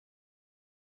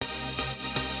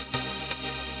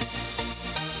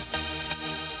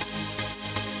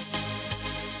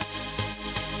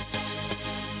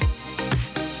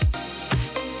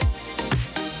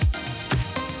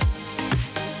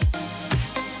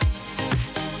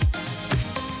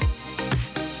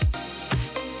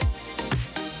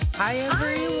Hi,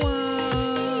 everyone.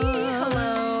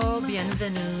 Hello,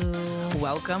 bienvenue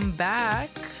Welcome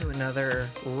back to another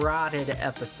rotted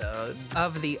episode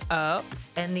of the Up.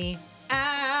 and the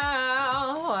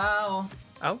Ow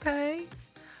Okay.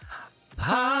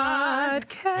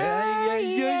 Podcast.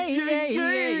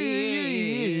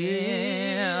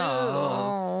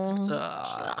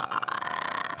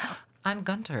 I'm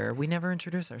Gunter. We never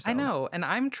introduce ourselves. I know, and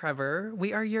I'm Trevor.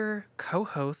 We are your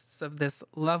co-hosts of this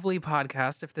lovely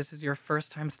podcast. If this is your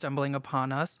first time stumbling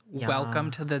upon us, Yeah. welcome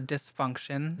to the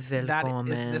dysfunction that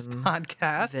is this Welcome.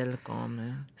 podcast.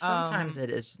 Welcome. Sometimes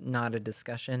it is not a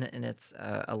discussion and it's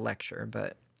a lecture,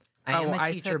 but I am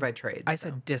a teacher by trade. I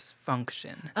said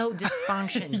dysfunction. Oh,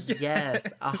 dysfunction.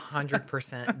 Yes,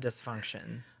 100%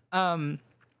 dysfunction.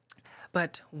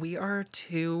 But we are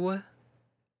two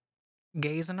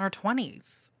gays in our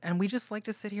 20s, and we just like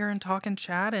to sit here and talk and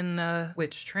chat and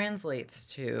Which translates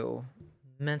to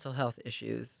mental health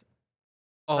issues,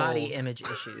 old. body image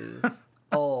issues,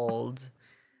 old.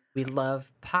 We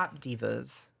love pop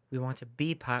divas. We want to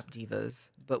be pop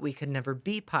divas, but we could never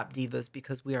be pop divas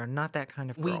because we are not that kind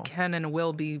of girl. We can and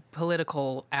will be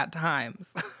political at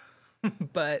times.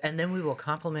 But And then we will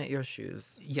compliment your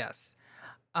shoes. yes.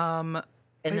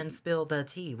 And then spill the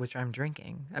tea, which I'm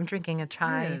drinking. I'm drinking a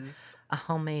chai, Yes. a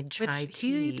homemade chai Which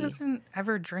tea. he doesn't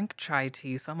ever drink chai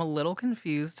tea, so I'm a little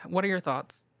confused. What are your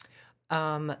thoughts?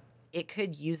 It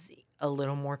could use a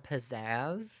little more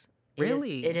pizzazz.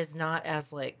 Really? It is not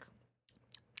as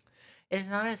it is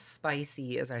not as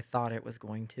spicy as I thought it was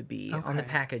going to be. On the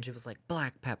Okay. package, it was like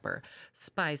black pepper,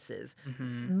 spices,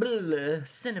 Mm-hmm. blah,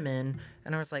 cinnamon.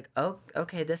 And I was like, oh,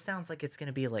 okay, this sounds like it's going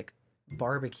to be like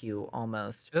barbecue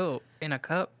almost. Oh, in a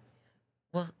cup?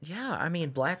 Well, yeah, I mean,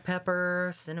 black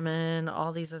pepper, cinnamon,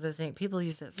 all these other things. People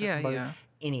use that stuff. Yeah, in barbecue. yeah.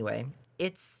 Anyway,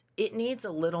 it needs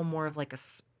a little more of like a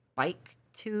spike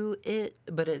to it,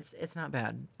 but it's not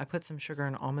bad. I put some sugar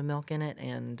and almond milk in it,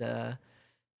 and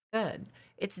good.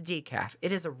 It's decaf.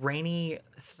 It is a rainy,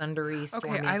 thundery,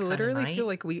 stormy Okay, I literally night. feel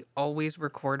like we always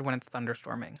record when it's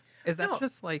thunderstorming. Is that No.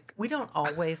 just like... We don't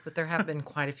always, but there have been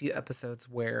quite a few episodes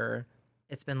where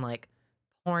it's been like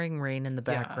pouring rain in the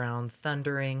Yeah. background,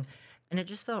 thundering, and it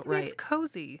just felt right. It's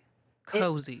cozy.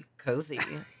 Cozy. Cozy.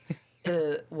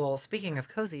 Well, speaking of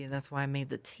cozy, that's why I made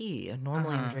the tea.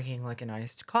 Normally, I'm drinking like an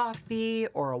iced coffee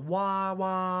or a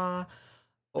Wawa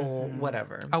or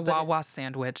whatever. A But Wawa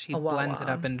sandwich. He a blends it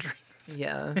Wawa. up and drinks.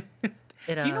 yeah. Do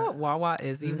you know what Wawa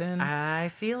is even? I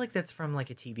feel like that's from like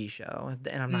a TV show,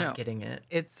 and I'm not No. getting it.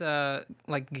 It's a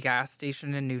like gas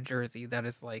station in New Jersey that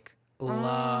is like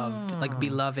loved, like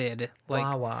beloved. Like,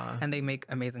 Wawa. and they make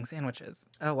amazing sandwiches.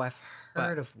 Oh, I've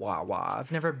heard of Wawa.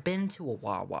 I've never been to a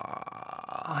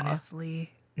Wawa.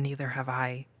 Honestly, neither have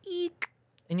I. Eek.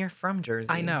 And you're from Jersey.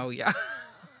 I know, yeah.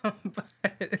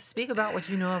 But Speak about what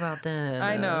you know about them.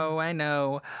 I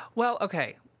know. Well,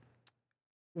 okay.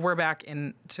 We're back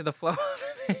into the flow of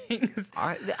things.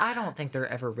 I don't think there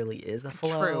ever really is a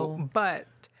flow. True, but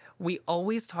we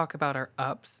always talk about our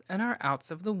ups and our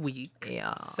outs of the week.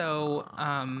 Yeah. So,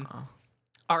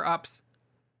 our ups,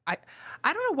 I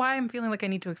don't know why I'm feeling like I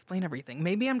need to explain everything.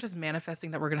 Maybe I'm just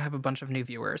manifesting that we're going to have a bunch of new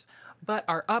viewers. But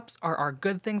our ups are our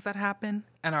good things that happen,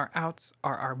 and our outs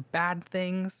are our bad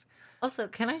things. Also,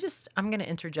 I'm going to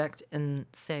interject and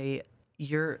say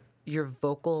your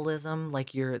vocalism,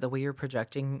 like the way you're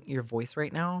projecting your voice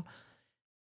right now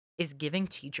is giving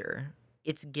teacher.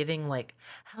 It's giving like,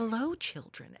 hello,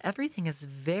 children. Everything is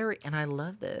and I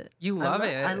love it. You love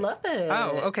it? I love it.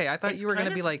 Oh, okay. I thought It's you were going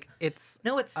to kind be of- like, it's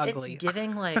No, it's ugly.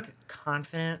 giving like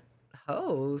confident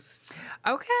host.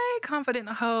 Okay, confident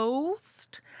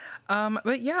host.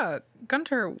 But yeah,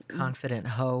 Gunter, Confident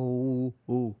ho.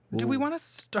 Ooh, do we ooh. want to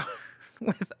start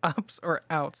with ups or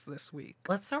outs this week?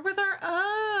 Let's start with our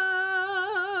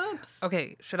ups.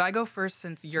 Okay, should I go first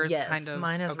since yours Yes, kind of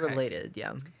mine is okay. related.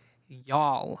 Yeah.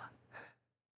 Y'all,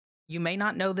 you may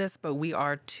not know this, but we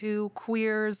are two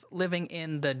queers living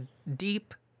in the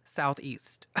deep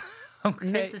southeast.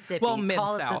 Okay. Mississippi. Well,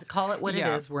 mid-south. Call it what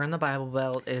Yeah. it is. We're in the Bible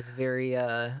Belt. It is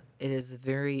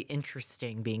very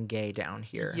interesting being gay down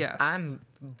here. Yes. I'm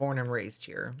born and raised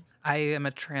here. I am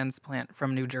a transplant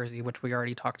from New Jersey, which we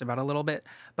already talked about a little bit,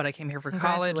 but I came here for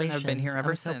college and have been here ever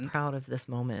I'm since. so proud of this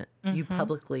moment. You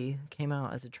publicly came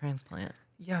out as a transplant.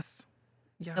 Yes.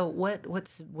 Yeah. So what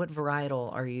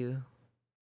varietal are you?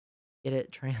 Get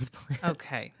it? Transplant.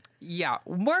 Okay. Yeah,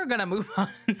 we're gonna move on.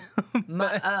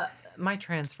 My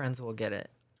trans friends will get it.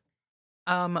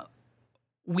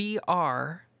 We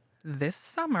are this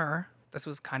summer. This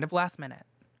was kind of last minute,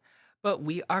 but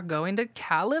we are going to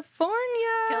California.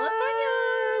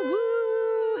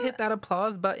 Woo! Hit that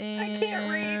applause button. I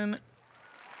can't read.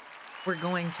 We're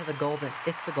going to the Golden.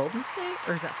 It's the Golden State,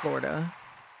 or is that Florida?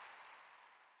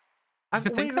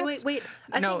 Wait.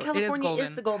 I No, think it is California is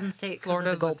golden. the Golden State because of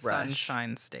Florida's the the gold rush.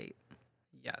 Sunshine State.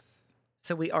 Yes.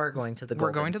 So we are going to the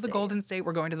We're Golden going to the State. Golden State.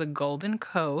 We're going to the Golden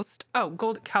Coast. Oh,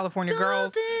 California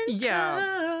girls.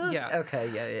 Yeah. Coast. Yeah.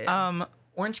 Okay. Yeah.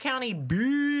 Orange County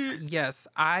beach. Yes,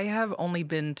 I have only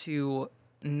been to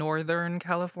Northern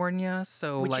California,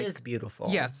 so Which like is beautiful.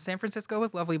 yes, San Francisco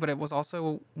was lovely, but it was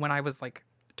also when I was like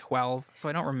 12, so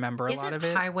I don't remember a lot of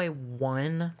it. Highway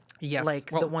 1 Yes, like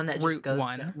well, the one that just Route goes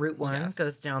 1. Route 1 Yes.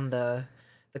 goes down the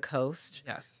coast?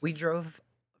 Yes. We drove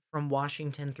from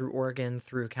Washington through Oregon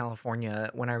through California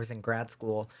when I was in grad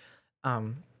school.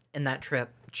 And that trip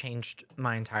changed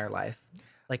my entire life.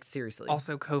 Like, seriously.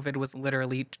 Also, COVID was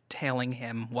literally tailing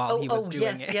him while he was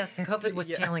doing it. Yes. COVID was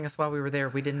tailing us while we were there.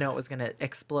 We didn't know it was going to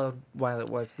explode while it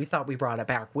was. We thought we brought it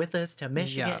back with us to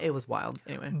Michigan. Yeah. It was wild.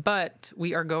 Anyway. But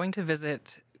we are going to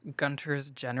visit Gunter's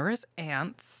generous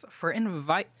aunts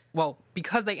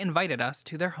because they invited us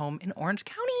to their home in Orange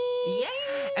County.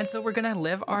 Yay! And so we're going to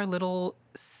live our little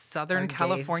Southern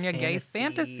California gay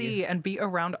fantasy and be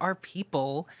around our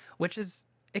people, which is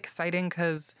exciting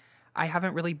because I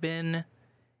haven't really been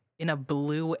in a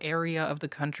blue area of the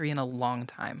country in a long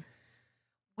time.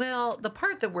 Well, the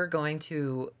part that we're going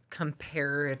to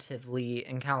comparatively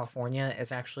in California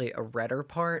is actually a redder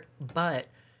part, but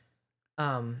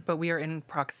we are in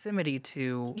proximity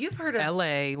to you've heard of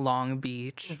LA, Long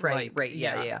Beach. right,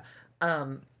 yeah.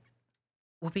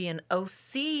 We'll be in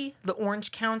OC, the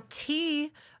Orange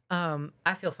County.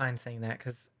 I feel fine saying that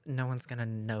because no one's gonna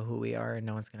know who we are and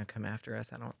no one's gonna come after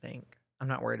us. I don't think. I'm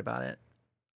not worried about it.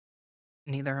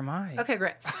 Neither am I. Okay,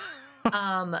 great.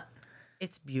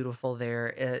 It's beautiful there.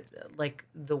 It like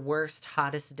the worst,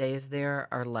 hottest days there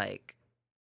are like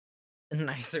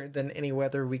nicer than any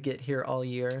weather we get here all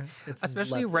year. It's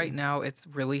Especially lovely. right now, it's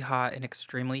really hot and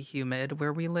extremely humid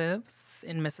where we live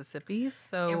in Mississippi.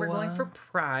 So And we're going for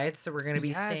Pride, so we're going to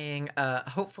be yes. seeing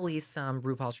hopefully some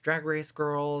RuPaul's Drag Race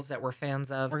girls that we're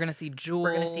fans of. We're gonna see Jules.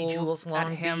 We're gonna see Jules at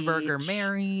Long Hamburger Beach,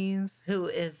 Mary's, who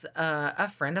is a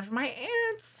friend of my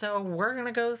aunt's. So we're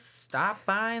gonna go stop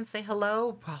by and say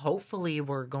hello. Hopefully,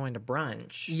 we're going to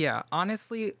brunch. Yeah,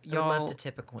 honestly, I would y'all, love to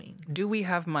tip a queen. do we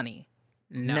have money?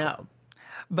 No.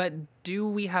 But do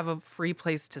we have a free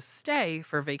place to stay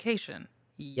for vacation?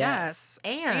 Yes.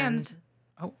 And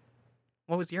oh,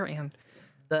 what was your and?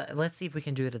 let's see if we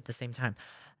can do it at the same time.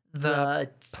 The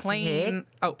plane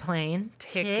plane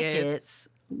tickets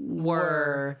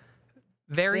were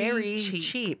very, cheap.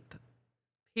 cheap.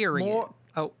 Period.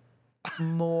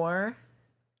 More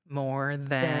than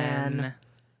than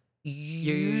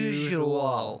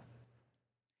usual.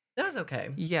 That was okay.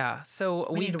 Yeah. So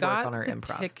We we need to work got on our the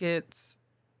improv. tickets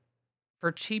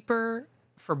for cheaper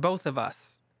for both of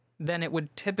us than it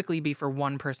would typically be for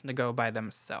one person to go by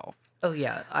themselves. Oh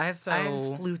yeah, I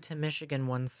So- flew to Michigan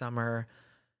one summer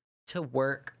to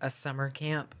work a summer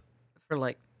camp for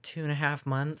like 2.5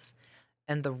 months,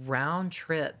 and the round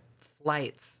trip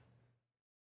flights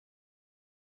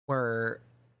were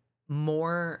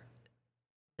more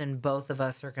than both of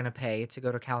us are going to pay to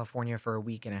go to California for a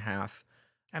week and a half.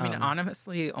 I mean,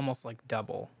 honestly, almost like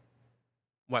double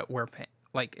what we're paying.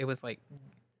 Like it was like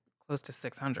close to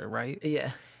 600, right?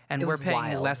 Yeah, And it we're was paying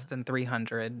wild. less than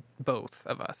 300, both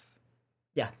of us.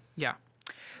 yeah. Yeah.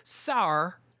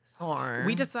 SAR, Sorry.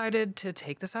 we decided to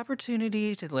take this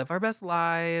opportunity to live our best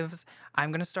lives.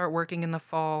 I'm going to start working in the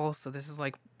fall. So this is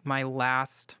like my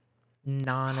last.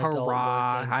 non-adult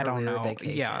Hurrah, working I don't career know.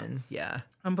 Yeah. vacation. Yeah.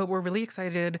 But we're really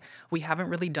excited. We haven't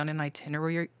really done an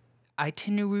itinerary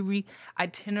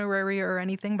or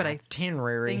anything, but I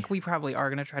Itinerary. think we probably are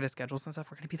going to try to schedule some stuff.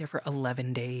 We're going to be there for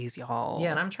 11 days, y'all.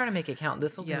 Yeah, and I'm trying to make it count.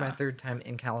 This will be my Yeah. third time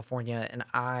in California, and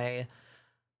I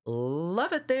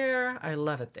love it there. I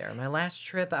love it there. My last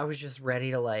trip, I was just ready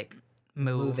to like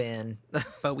move in.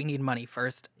 But we need money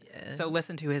first. Yeah. So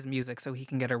listen to his music so he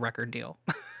can get a record deal.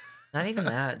 Not even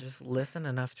that. Just listen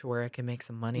enough to where I can make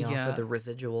some money off Yeah. of the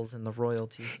residuals and the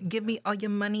royalties. Give me all your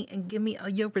money and give me all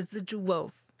your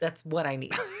residuals. That's what I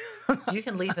need. You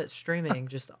can leave it streaming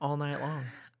just all night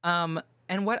long.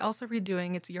 And what else are we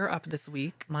doing? It's your up this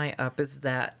week. My up is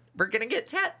that we're gonna get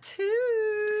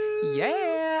tattoos.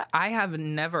 Yeah. I have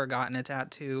never gotten a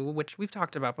tattoo, which we've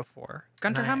talked about before.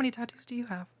 Gunter, how many tattoos do you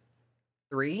have?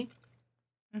 3?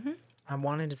 Mhm. I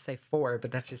wanted to say 4,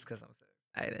 but that's just because I'm so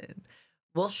excited.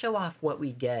 We'll show off what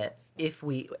we get if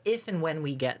and when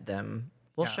we get them.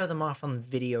 We'll show them off on the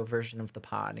video version of the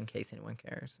pod in case anyone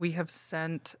cares. We have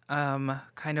sent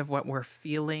kind of what we're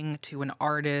feeling to an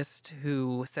artist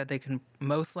who said they can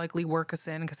most likely work us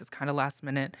in because it's kind of last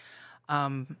minute.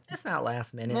 It's not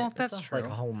last minute. Well, It's that's not like a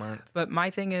true. whole month. But my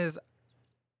thing is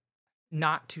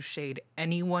not to shade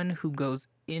anyone who goes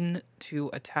into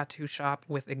a tattoo shop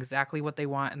with exactly what they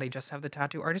want and they just have the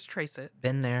tattoo artist trace it.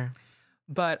 Been there.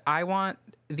 But I want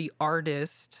the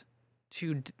artist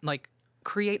to like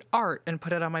create art and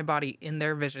put it on my body in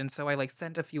their vision. So I like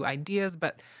sent a few ideas,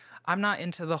 but I'm not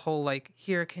into the whole like,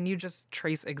 here, can you just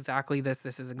trace exactly this?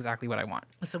 This is exactly what I want.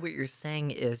 So what you're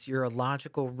saying is you're a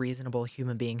logical, reasonable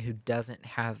human being who doesn't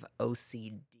have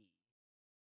OCD.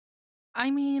 I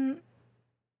mean,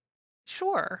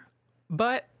 sure.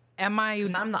 But am I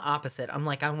Because I'm the opposite. I'm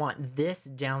like, I want this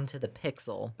down to the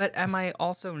pixel. but am I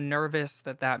also nervous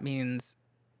that that means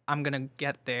I'm going to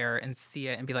get there and see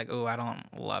it and be like, "Oh, I don't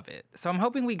love it." So I'm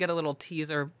hoping we get a little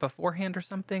teaser beforehand or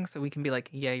something so we can be like,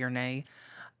 "Yay or nay."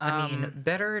 I mean,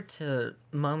 better to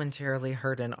momentarily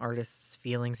hurt an artist's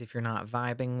feelings if you're not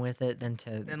vibing with it than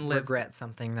to Then live- regret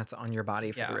something that's on your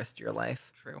body for Yeah. the rest of your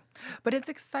life. True. But it's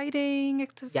exciting.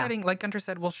 It's exciting. Like Gunter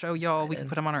said, we'll show y'all. We can Excited.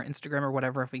 put them on our Instagram or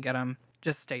whatever if we get them.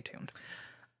 Just stay tuned.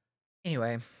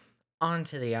 Anyway, on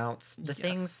to the outs. The Yes.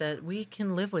 things that we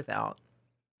can live without.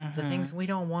 The things we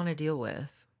don't want to deal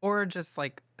with. Or just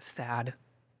like sad,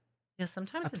 Yeah,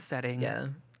 sometimes upsetting. It's, yeah,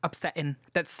 upsetting.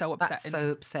 That's so upsetting. that's so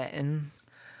upsetting.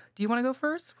 Do you want to go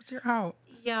first? What's your out?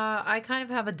 Yeah, I kind of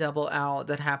have a double out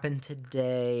that happened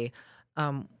today.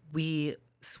 We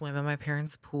swim in my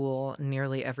parents' pool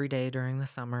nearly every day during the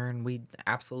summer, and we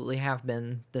absolutely have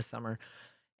been this summer.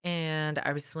 And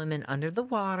I was swimming under the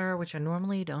water, which I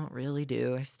normally don't really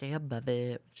do. I stay above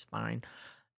it, which is fine.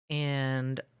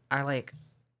 And I like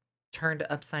turned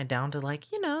upside down to like,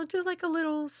 do like a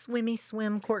little swimmy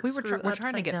swim corkscrew. We're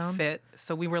trying to get down. fit,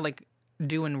 so we were like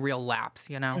doing real laps,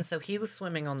 And so he was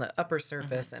swimming on the upper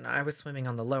surface and I was swimming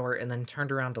on the lower, and then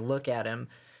turned around to look at him.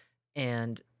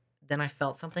 And then I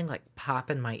felt something like pop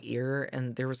in my ear,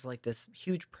 and there was like this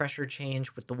huge pressure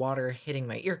change with the water hitting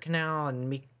my ear canal and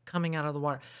me coming out of the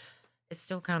water. It's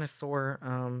still kind of sore.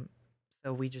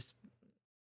 So we just,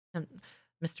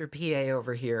 Mr. PA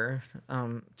over here,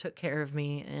 took care of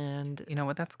me. And You know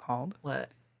what that's called? what?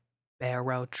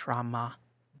 Barotrauma.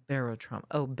 Barotrauma.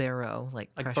 Oh, baro,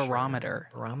 like pressure. barometer.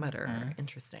 Barometer. Mhm.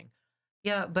 Interesting.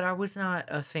 Yeah, but I was not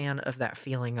a fan of that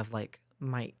feeling of like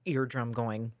my eardrum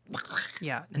going.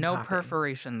 Yeah, And no popping.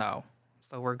 perforation though,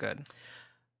 so we're good.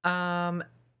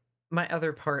 My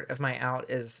other part of my out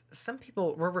is some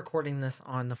people. We're recording this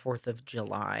on the 4th of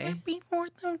July. Happy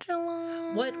 4th of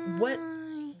July.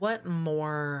 What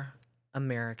more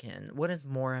American? What is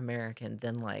more American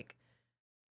than like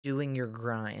doing your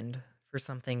grind for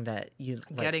something that you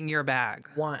like, Getting your bag.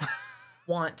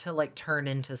 want to like turn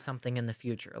into something in the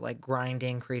future, like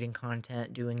grinding, creating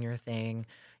content, doing your thing,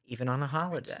 even on a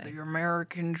holiday. It's the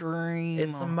American dream.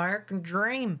 It's the American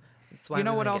dream. That's why You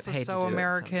know we what wanna else get paid is to so do it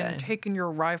American? someday. Taking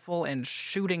your rifle and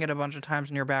shooting it a bunch of times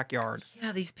in your backyard.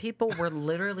 Yeah, these people were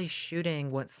literally shooting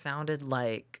what sounded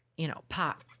like,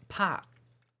 pop, pop.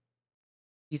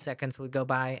 A few seconds would go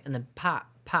by, and then pop,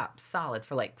 pop, solid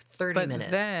for like 30 But minutes.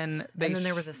 then they and then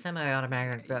there was a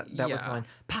semi-automatic that was Yeah. going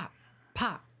pop,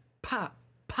 pop, pop,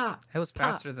 pop. It was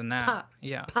pop, faster than that. Pop,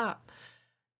 Yeah. pop.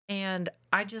 And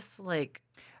I just like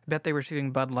I bet they were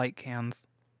shooting Bud Light cans.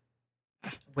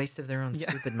 waste of their own Yeah.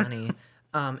 stupid money.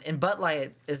 And Bud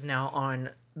Light is now on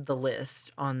the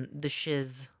list, on the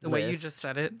shiz The way you list. just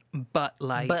said it, Butt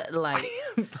Light. Bud Light.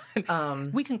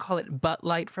 We can call it Butt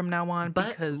Light from now on Bud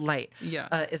because Light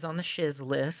Yeah. is on the shiz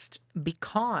list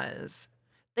because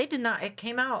they did not. It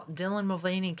came out. Dylan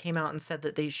Mulvaney came out and said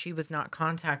that she was not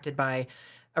contacted by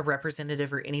a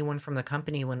representative or anyone from the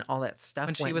company when all that stuff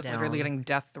when she went was down. literally getting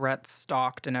death threats,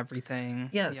 stalked, and everything.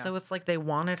 Yeah, so it's like they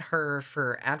wanted her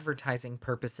for advertising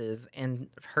purposes and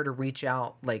her to reach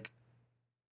out like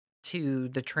to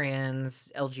the trans,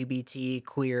 LGBT,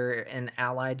 queer, and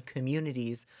allied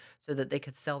communities so that they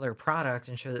could sell their product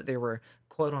and show that they were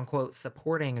quote unquote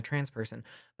supporting a trans person.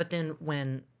 But then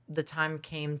when the time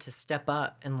came to step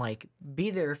up and like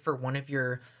be there for one of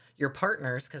your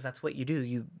partners, because that's what you do,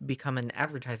 you become an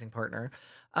advertising partner,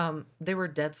 they were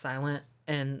dead silent.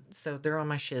 And so they're on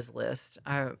my shiz list.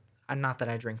 I'm not that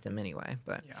I drink them anyway,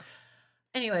 but Yeah.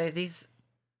 anyway, these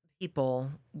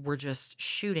people were just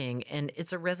shooting, and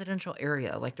it's a residential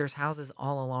area. Like there's houses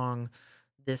all along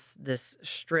this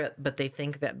strip, but they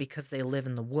think that because they live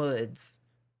in the woods,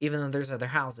 even though there's other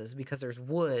houses, because there's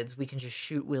woods, we can just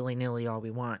shoot willy-nilly all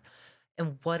we want.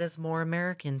 And what is more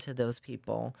American to those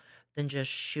people than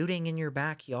just shooting in your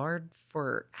backyard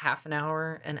for half an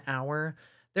hour, an hour?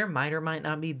 There might or might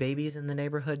not be babies in the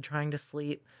neighborhood trying to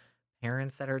sleep,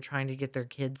 parents that are trying to get their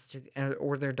kids to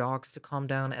or their dogs to calm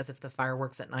down, as if the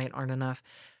fireworks at night aren't enough.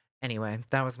 Anyway,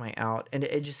 that was my out, and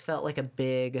it just felt like a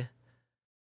big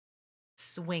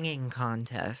swinging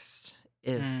contest.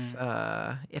 If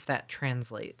that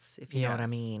translates, if you know what I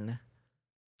Yes. mean.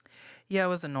 Yeah, it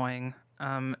was annoying.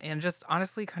 And just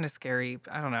honestly kind of scary.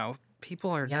 I don't know.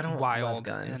 People are Yeah, I don't love wild,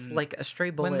 guns. and Like a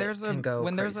stray when bullet there's a can go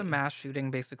when there's a crazy. mass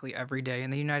shooting basically every day in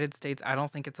the United States, I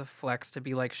don't think it's a flex to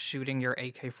be like shooting your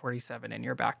AK-47 in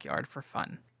your backyard for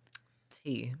fun.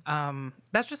 T.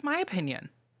 That's just my opinion.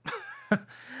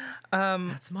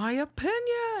 That's my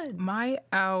opinion. My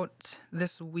out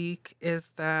this week is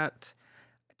that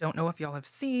I don't know if y'all have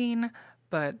seen,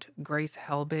 but Grace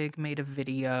Helbig made a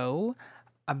video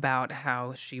about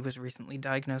how she was recently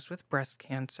diagnosed with breast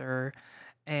cancer.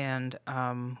 And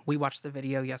we watched the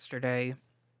video yesterday.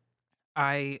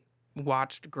 I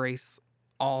watched Grace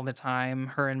all the time.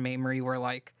 Her and Mamrie were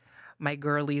like my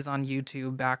girlies on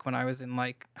YouTube back when I was in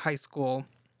like high school.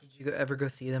 Did you ever go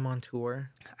see them on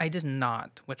tour? I did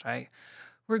not, which I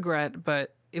regret,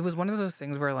 but it was one of those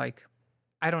things where like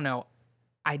I don't know,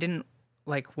 I didn't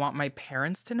like want my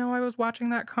parents to know I was watching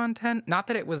that content. Not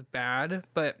that it was bad,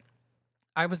 but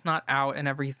I was not out and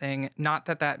everything. Not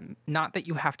that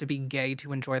you have to be gay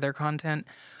to enjoy their content,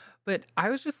 but I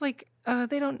was just like,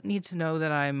 they don't need to know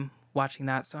that I'm watching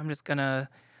that, so I'm just gonna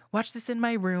watch this in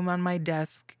my room on my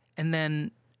desk, and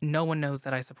then no one knows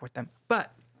that I support them.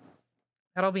 But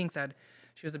that all being said,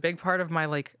 she was a big part of my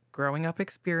like growing up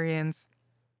experience.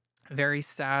 Very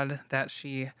sad that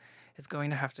she is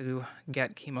going to have to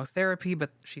get chemotherapy,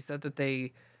 but she said that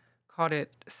they caught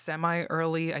it semi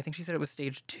early. I think she said it was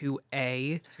stage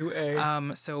 2A.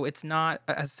 2A. So it's not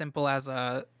as simple as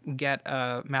get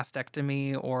a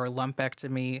mastectomy or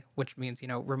lumpectomy, which means,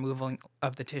 removal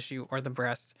of the tissue or the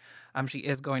breast. She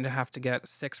is going to have to get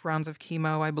 6 rounds of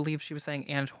chemo, I believe she was saying,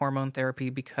 and hormone therapy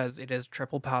because it is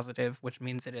triple positive, which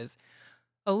means it is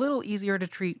a little easier to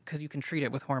treat because you can treat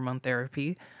it with hormone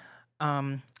therapy.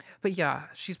 Um, but yeah,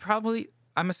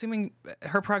 I'm assuming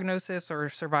her prognosis or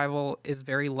survival is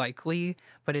very likely,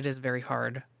 but it is very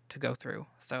hard to go through.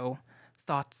 So,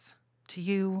 thoughts to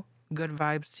you, good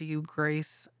vibes to you,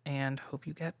 Grace, and hope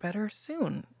you get better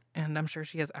soon. And I'm sure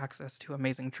she has access to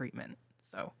amazing treatment.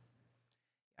 So,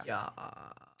 Yeah.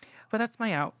 but that's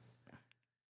my out.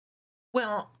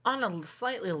 Well, on a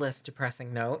slightly less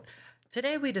depressing note,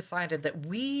 today we decided that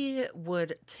we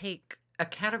would take a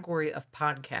category of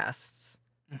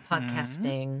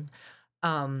podcasting,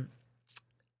 um,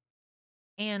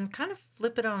 and kind of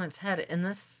flip it on its head. And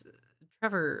this,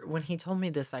 Trevor, when he told me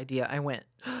this idea, I went,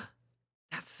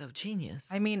 that's so genius.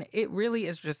 I mean, it really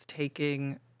is just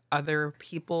taking other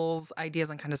people's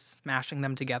ideas and kind of smashing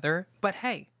them together. But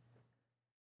hey,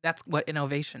 that's what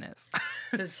innovation is.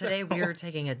 So today we are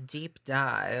taking a deep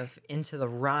dive into the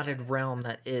rotted realm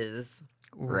that is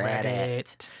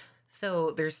Reddit.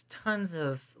 So there's tons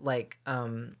of like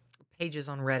pages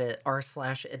on Reddit,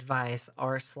 r/advice,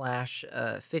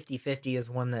 r/50/50 is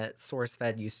one that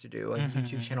SourceFed used to do, a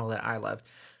YouTube channel that I love.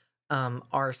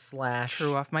 R/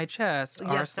 True off my chest.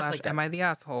 Yeah, R/ stuff like that. am I the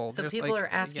asshole? So Just people like, are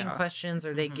asking yeah. questions,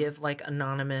 or they give like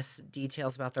anonymous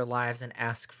details about their lives and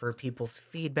ask for people's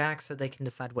feedback so they can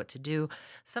decide what to do.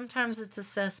 Sometimes it's a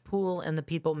cesspool and the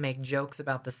people make jokes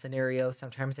about the scenario.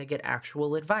 Sometimes they get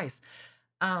actual advice.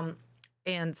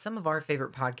 And some of our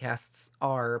favorite podcasts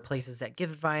are places that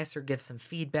give advice or give some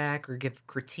feedback or give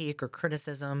critique or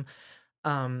criticism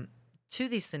to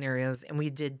these scenarios. And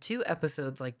we did 2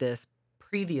 episodes like this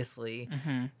previously,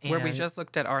 where we just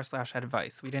looked at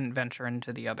r/advice. We didn't venture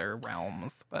into the other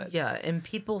realms, but yeah, and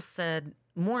people said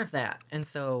more of that, and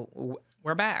so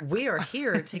we're back. we are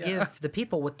here to give the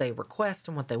people what they request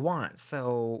and what they want.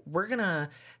 So we're gonna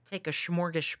take a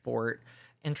smorgasbord,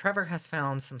 and Trevor has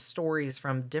found some stories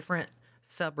from different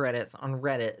subreddits on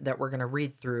Reddit that we're gonna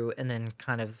read through and then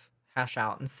kind of hash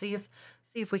out and see if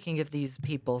we can give these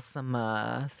people some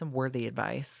worthy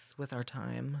advice with our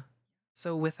time.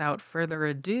 So without further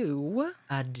ado,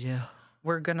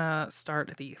 we're gonna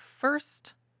start the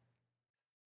first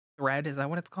thread. Is that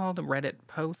what it's called? A Reddit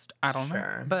post? I don't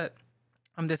know. But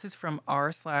this is from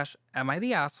r/am I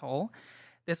the asshole.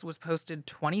 This was posted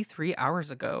 23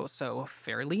 hours ago, so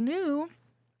fairly new.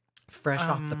 Fresh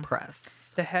off the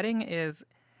press. The heading is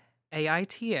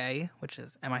AITA, which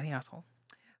is Am I the Asshole,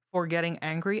 for getting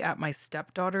angry at my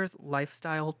stepdaughter's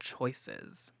lifestyle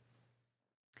choices.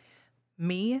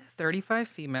 Me, 35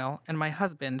 female, and my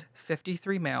husband,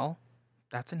 53 male.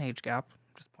 That's an age gap.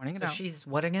 Just pointing it out. So she's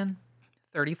what again?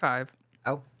 35.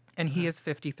 Oh. And he is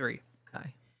 53.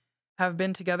 Okay. Have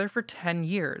been together for 10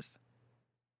 years.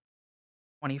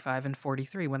 25 and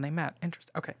 43 when they met.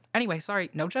 Interesting. Okay. Anyway, sorry,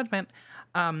 no judgment.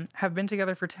 Have been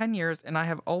together for 10 years, and I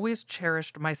have always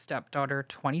cherished my stepdaughter,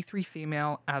 23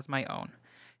 female, as my own.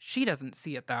 She doesn't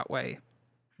see it that way.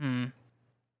 Hmm.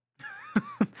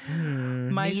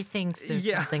 He thinks there's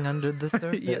Yeah. something under the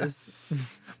surface.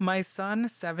 My son,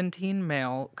 17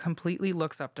 male, completely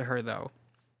looks up to her, though.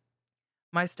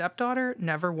 My stepdaughter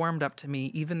never warmed up to me,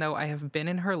 even though I have been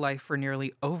in her life for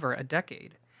nearly over a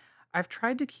decade. I've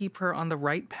tried to keep her on the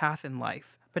right path in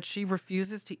life, but she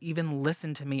refuses to even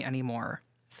listen to me anymore.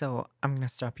 So I'm going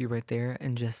to stop you right there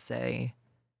and just say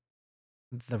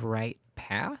the right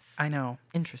path? I know.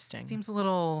 Interesting. Seems a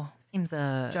little Seems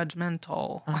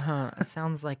judgmental.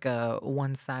 sounds like a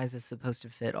one size is supposed to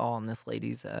fit all in this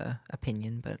lady's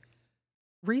opinion, but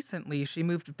Recently, she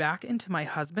moved back into my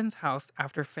husband's house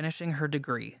after finishing her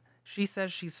degree. She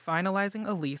says she's finalizing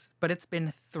a lease, but it's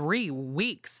been 3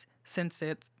 weeks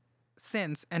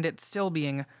and it's still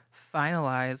being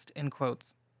finalized in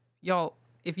quotes. Y'all,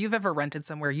 if you've ever rented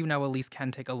somewhere, you know a lease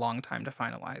can take a long time to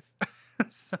finalize.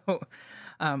 So,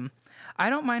 I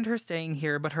don't mind her staying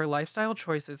here, but her lifestyle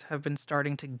choices have been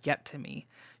starting to get to me.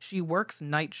 She works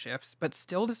night shifts, but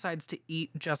still decides to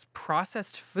eat just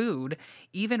processed food,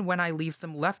 even when I leave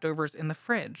some leftovers in the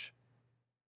fridge.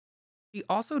 She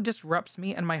also disrupts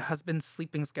me and my husband's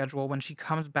sleeping schedule when she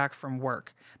comes back from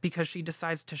work because she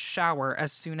decides to shower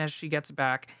as soon as she gets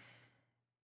back,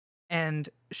 and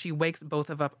she wakes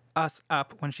both of us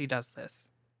up when she does this.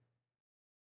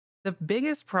 The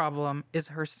biggest problem is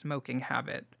her smoking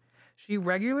habit. She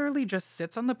regularly just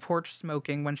sits on the porch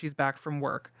smoking when she's back from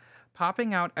work,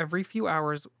 popping out every few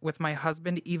hours, with my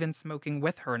husband even smoking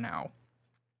with her now.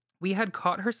 We had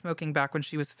caught her smoking back when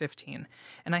she was 15,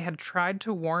 and I had tried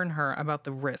to warn her about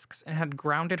the risks and had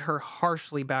grounded her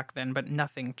harshly back then, but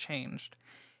nothing changed.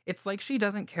 It's like she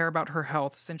doesn't care about her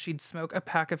health since she'd smoke a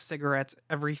pack of cigarettes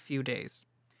every few days.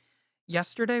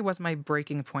 Yesterday was my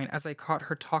breaking point as I caught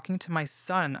her talking to my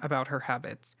son about her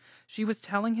habits. She was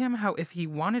telling him how if he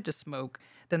wanted to smoke,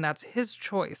 then that's his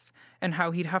choice, and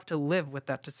how he'd have to live with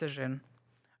that decision.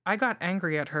 I got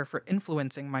angry at her for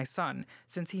influencing my son,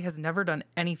 since he has never done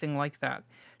anything like that.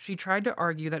 She tried to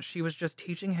argue that she was just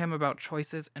teaching him about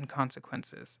choices and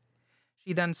consequences.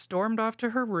 She then stormed off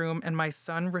to her room, and my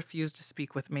son refused to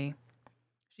speak with me.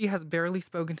 She has barely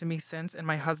spoken to me since, and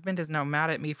my husband is now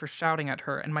mad at me for shouting at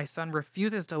her, and my son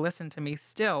refuses to listen to me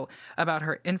still about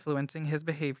her influencing his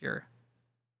behavior.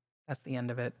 That's the end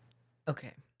of it.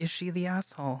 okay. Is she the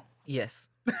asshole? Yes.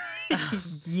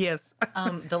 Yes.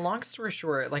 The long story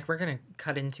short, like we're going to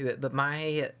cut into it, but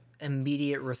my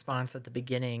immediate response at the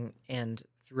beginning and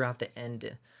throughout the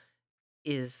end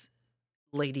is,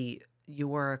 lady,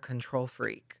 you are a control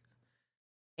freak.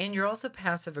 And you're also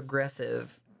passive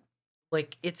aggressive.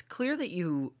 Like, it's clear that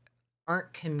you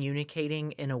aren't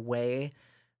communicating in a way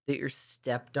that your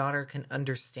stepdaughter can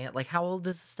understand. Like, how old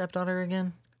is the stepdaughter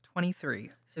again?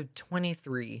 23. So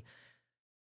 23.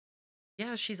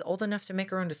 Yeah, she's old enough to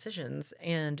make her own decisions,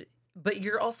 but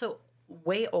you're also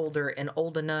way older and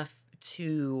old enough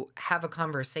to have a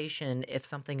conversation if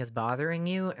something is bothering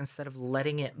you instead of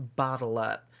letting it bottle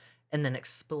up and then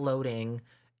exploding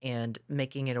and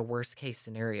making it a worst case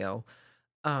scenario.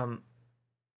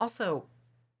 Also,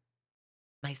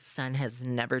 my son has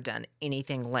never done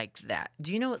anything like that.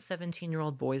 Do you know what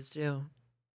 17-year-old boys do?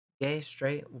 Gay,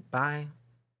 straight, bi?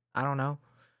 I don't know.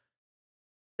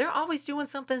 They're always doing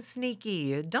something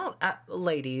sneaky. Don't,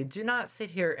 lady, do not sit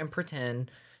here and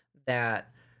pretend that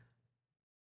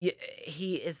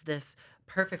he is this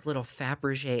perfect little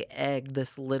Fabergé egg,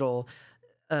 this little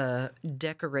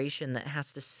decoration that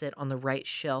has to sit on the right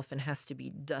shelf and has to be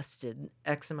dusted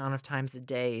X amount of times a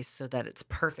day so that it's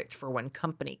perfect for when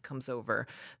company comes over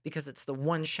because it's the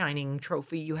one shining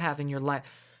trophy you have in your life.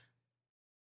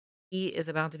 He is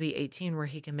about to be 18 where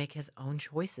he can make his own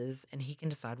choices and he can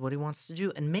decide what he wants to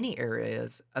do in many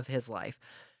areas of his life.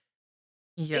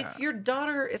 Yeah. If your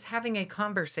daughter is having a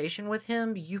conversation with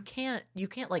him, you can't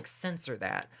like censor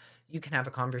that. You can have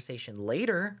a conversation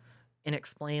later and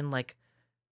explain like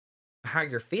how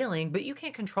you're feeling, but you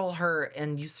can't control her,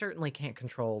 and you certainly can't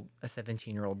control a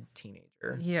 17-year-old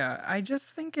teenager. Yeah, I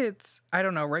just think it's, I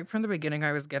don't know, right from the beginning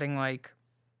I was getting like,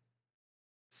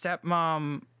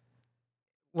 stepmom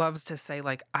loves to say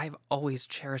like, I've always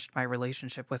cherished my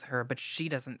relationship with her, but she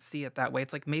doesn't see it that way.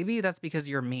 It's like, maybe that's because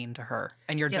you're mean to her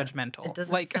and you're judgmental. It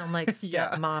doesn't like, sound like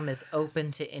stepmom is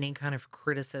open to any kind of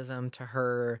criticism to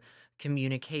her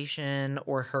communication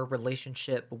or her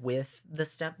relationship with the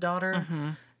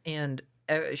stepdaughter. And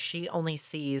she only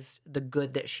sees the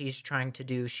good that she's trying to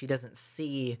do. She doesn't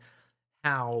see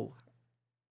how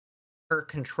her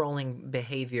controlling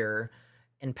behavior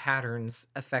and patterns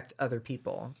affect other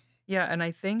people. Yeah, and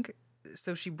I think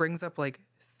so she brings up like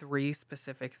three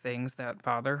specific things that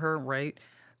bother her, right?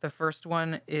 The first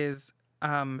one is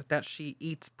that she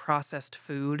eats processed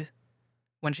food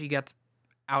when she gets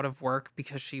out of work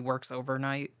because she works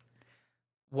overnight.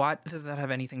 What does that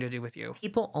have anything to do with you?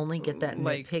 People only get that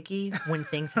Like, nitpicky when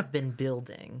things have been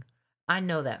building. I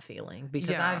know that feeling because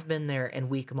yeah, I've been there in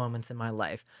weak moments in my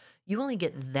life. You only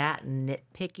get that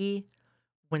nitpicky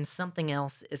when something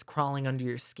else is crawling under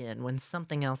your skin, when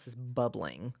something else is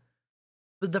bubbling.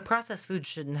 But the processed food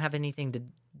shouldn't have anything to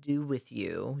do with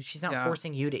you. She's not yeah.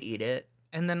 forcing you to eat it.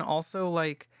 And then also,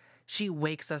 like, she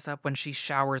wakes us up when she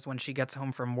showers when she gets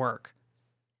home from work.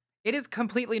 It is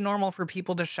completely normal for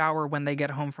people to shower when they get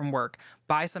home from work.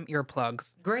 Buy some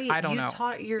earplugs. Great, I don't you know.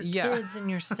 taught your Yeah. kids and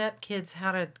your stepkids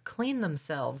how to clean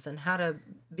themselves and how to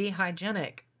be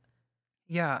hygienic.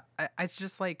 Yeah. It's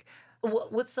just like,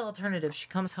 What's the alternative? She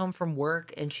comes home from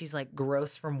work and she's like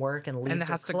gross from work and and leaves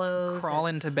her has to clothes. crawl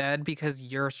into bed because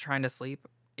you're trying to sleep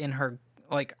in her,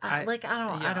 like, I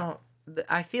yeah. don't.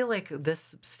 I feel like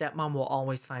this stepmom will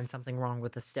always find something wrong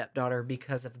with the stepdaughter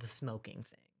because of the smoking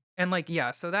thing. And like,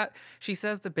 yeah, so that she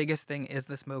says the biggest thing is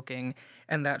the smoking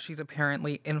and that she's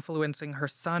apparently influencing her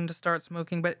son to start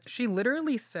smoking. But she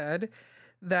literally said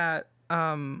that,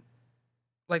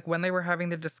 like when they were having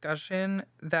the discussion,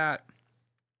 that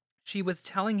she was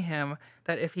telling him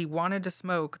that if he wanted to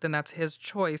smoke, then that's his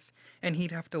choice and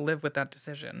he'd have to live with that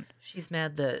decision. She's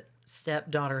mad that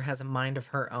stepdaughter has a mind of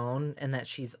her own and that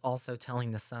she's also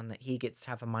telling the son that he gets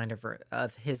to have a mind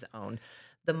of his own.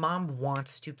 The mom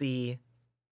wants to be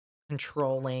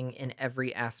controlling in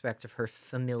every aspect of her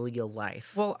familial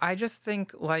life. Well, I just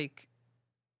think like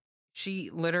she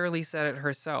literally said it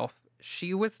herself.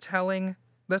 She was telling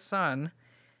the son,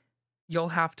 you'll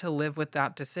have to live with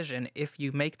that decision if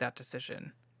you make that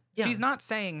decision. Yeah. She's not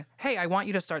saying, hey, I want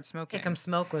you to start Hey, smoking. come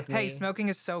smoke with me. Hey, smoking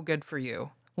is so good for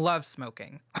you. Love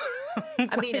smoking.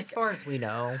 I mean, as far as we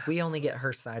know, we only get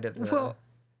her side of the. Well,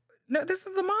 no, this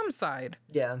is the mom's side.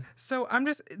 Yeah. So I'm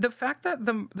just the fact that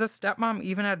the stepmom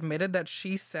even admitted that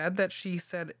she said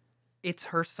it's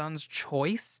her son's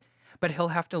choice, but he'll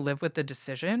have to live with the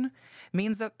decision,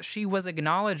 means that she was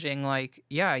acknowledging like,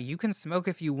 yeah, you can smoke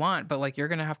if you want, but like you're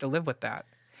gonna have to live with that.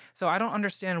 So I don't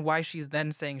understand why she's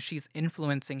then saying she's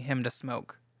influencing him to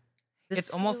smoke.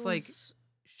 It's almost like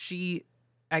she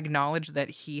acknowledged that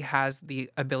he has the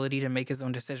ability to make his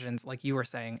own decisions, like you were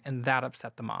saying, and that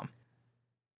upset the mom.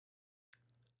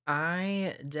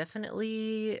 I'm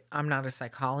not a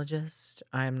psychologist.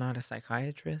 I'm not a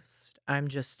psychiatrist. I'm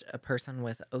just a person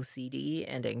with OCD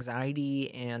and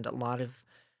anxiety, and a lot of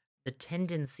the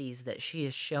tendencies that she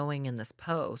is showing in this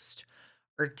post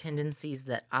are tendencies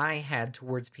that I had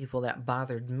towards people that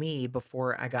bothered me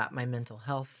before I got my mental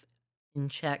health in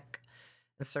check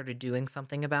and started doing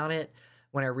something about it.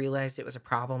 When I realized it was a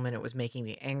problem and it was making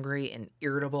me angry and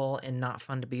irritable and not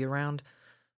fun to be around.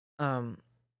 Um,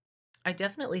 I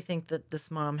definitely think that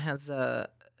this mom has a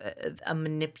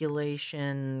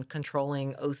manipulation,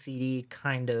 controlling OCD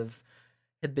kind of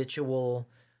habitual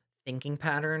thinking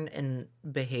pattern and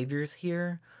behaviors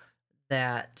here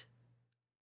that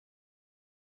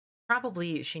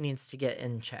probably she needs to get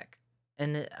in check.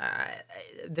 And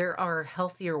there are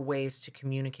healthier ways to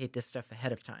communicate this stuff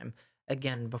ahead of time,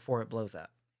 again, before it blows up.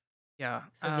 Yeah.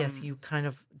 So yes, you kind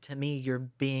of, to me, you're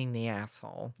being the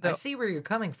asshole. I see where you're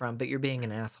coming from, but you're being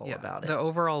an asshole about it. The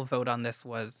overall vote on this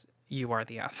was you are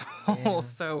the asshole. Yeah.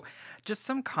 So just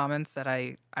some comments that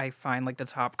I find, like the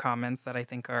top comments that I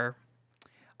think are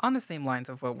on the same lines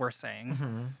of what we're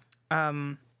saying.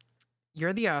 Mhm.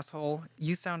 You're the asshole.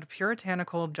 You sound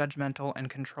puritanical, judgmental, and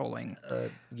controlling.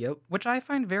 Yep. Which I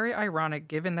find very ironic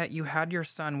given that you had your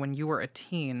son when you were a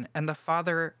teen and the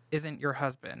father isn't your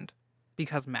husband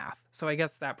because math. So I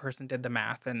guess that person did the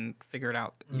math and figured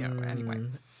out, anyway.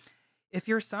 If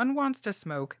your son wants to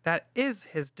smoke, that is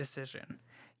his decision.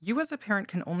 You as a parent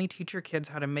can only teach your kids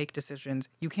how to make decisions.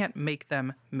 You can't make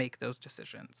them make those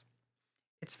decisions.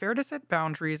 It's fair to set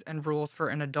boundaries and rules for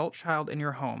an adult child in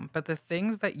your home, but the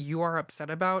things that you are upset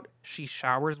about, she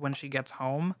showers when she gets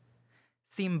home,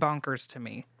 seem bonkers to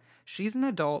me. She's an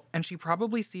adult, and she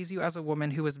probably sees you as a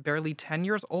woman who is barely 10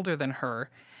 years older than her,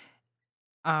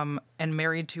 and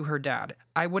married to her dad.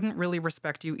 I wouldn't really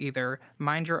respect you either.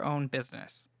 Mind your own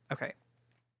business. Okay.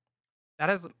 That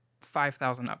has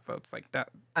 5,000 upvotes. Like that,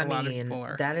 a lot of people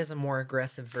are. That is a more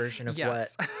aggressive version of what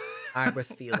I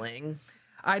was feeling.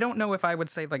 I don't know if I would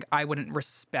say like I wouldn't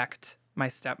respect my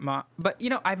stepmom, but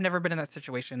I've never been in that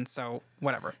situation, so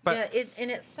whatever. But yeah,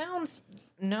 it sounds,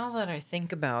 now that I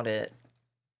think about it,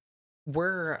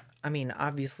 I mean,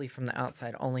 obviously from the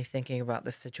outside, only thinking about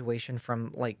the situation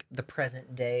from like the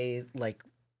present day, like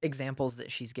examples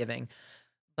that she's giving.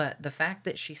 But the fact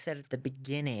that she said at the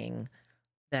beginning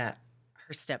that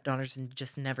her stepdaughter's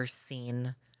just never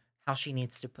seen how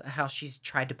she's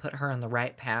tried to put her on the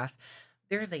right path.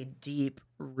 There's a deep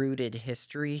rooted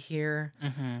history here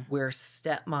Mm-hmm. where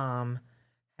stepmom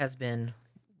has been,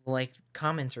 like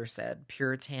commenter said,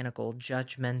 puritanical,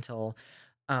 judgmental.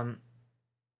 Um,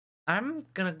 I'm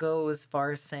gonna go as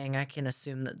far as saying I can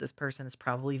assume that this person is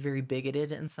probably very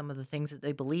bigoted in some of the things that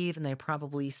they believe, and they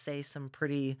probably say some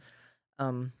pretty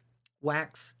um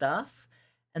whack stuff,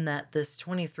 and that this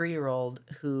 23-year-old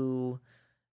who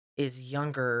is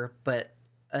younger but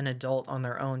an adult on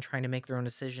their own trying to make their own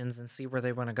decisions and see where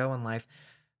they want to go in life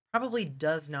probably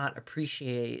does not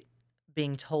appreciate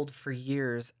being told for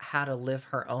years how to live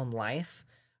her own life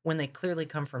when they clearly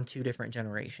come from two different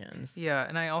generations. Yeah,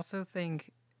 and I also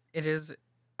think it is.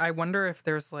 I wonder if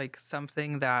there's like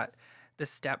something that the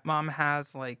stepmom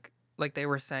has, like they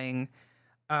were saying,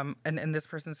 and this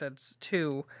person said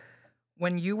too.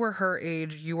 When you were her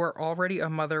age, you were already a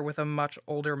mother with a much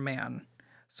older man.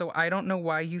 So I don't know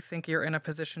why you think you're in a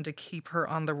position to keep her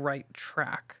on the right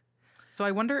track. So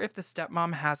I wonder if the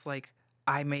stepmom has like,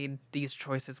 I made these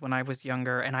choices when I was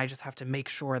younger and I just have to make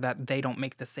sure that they don't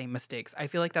make the same mistakes. I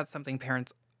feel like that's something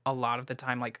parents a lot of the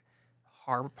time like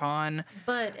harp on.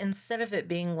 But instead of it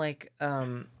being like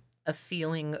a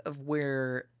feeling of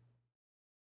where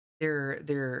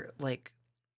they're like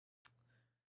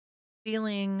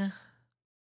feeling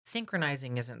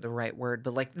synchronizing isn't the right word,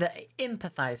 but like the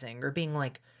empathizing or being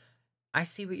like, I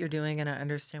see what you're doing and I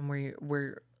understand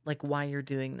where like why you're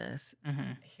doing this.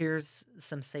 Hmm. Here's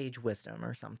some sage wisdom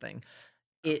or something.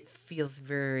 It feels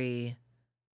very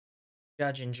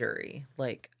judge and jury.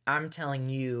 Like I'm telling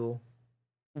you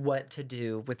what to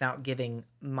do without giving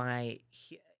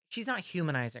she's not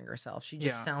humanizing herself. She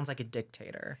just Yeah. sounds like a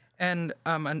dictator. And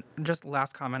just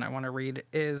last comment I want to read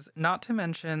is not to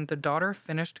mention the daughter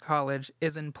finished college,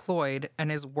 is employed,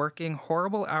 and is working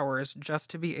horrible hours just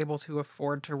to be able to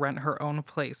afford to rent her own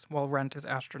place while rent is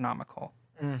astronomical.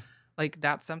 Mm. Like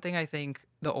that's something I think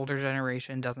the older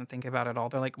generation doesn't think about at all.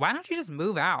 They're like, why don't you just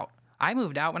move out? I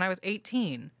moved out when I was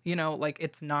 18. Like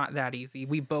it's not that easy.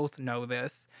 We both know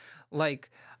this. Like,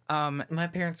 My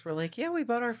parents were like, yeah, we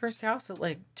bought our first house at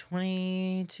like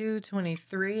 22,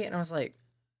 23. And I was like,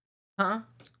 huh?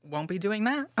 won't be doing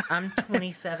that. I'm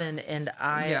 27 and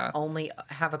I Yeah. only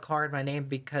have a car in my name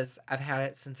because I've had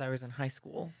it since I was in high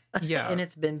school. Yeah. And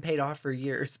it's been paid off for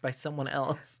years by someone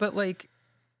else. But like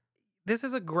this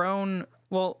is a grown,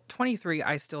 well, 23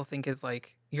 I still think is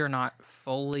like you're not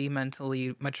fully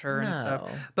mentally mature and stuff.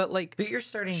 No. But like But you're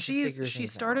starting to figure she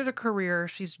things started out. a career,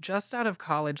 she's just out of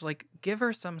college, like give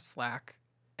her some slack.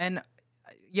 And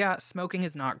yeah, smoking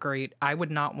is not great. I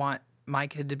would not want my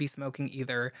kid to be smoking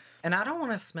either. And I don't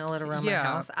want to smell it around my Yeah.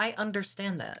 house. I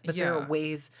understand that. But there are Yeah.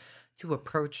 ways to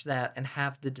approach that and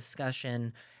have the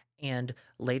discussion and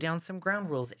lay down some ground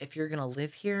rules. If you're going to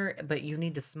live here, but you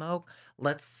need to smoke,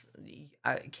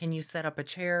 can you set up a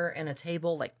chair and a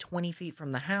table like 20 feet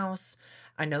from the house?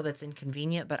 I know that's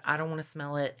inconvenient, but I don't want to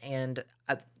smell it. And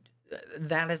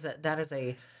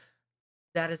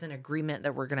that is an agreement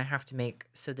that we're going to have to make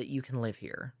so that you can live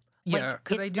here. Yeah, Like,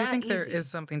 cuz I it's do that think there easy. is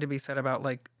something to be said about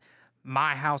like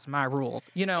my house, my rules.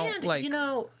 And, Like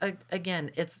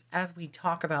again, it's as we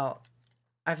talk about,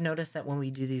 I've noticed that when we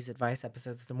do these advice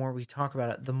episodes, the more we talk about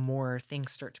it, the more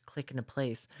things start to click into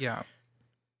place. yeah.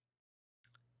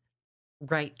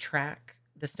 Right track.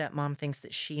 The stepmom thinks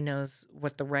that she knows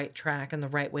what the right track and the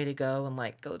right way to go and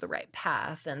like go the right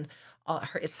path. And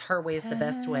it's her way is the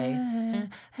best way.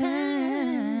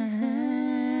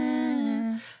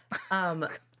 Um,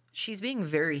 she's being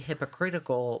very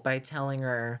hypocritical by telling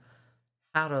her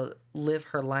how to live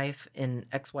her life in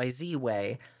XYZ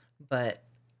way, but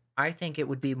I think it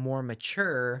would be more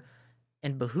mature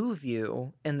and behoove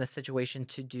you in the situation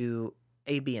to do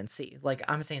A, B, and C. Like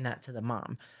I'm saying that to the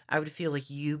mom. I would feel like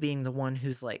you being the one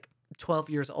who's like 12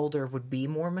 years older would be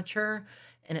more mature.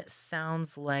 And it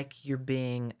sounds like you're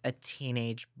being a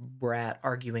teenage brat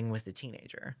arguing with a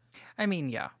teenager. I mean,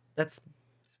 yeah. That's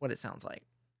what it sounds like.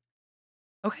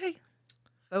 Okay.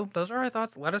 So those are our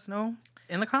thoughts. Let us know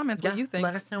in the comments what Yeah, you think.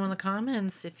 let us know in the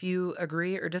comments if you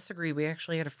agree or disagree. We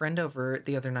actually had a friend over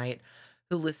the other night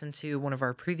who listened to one of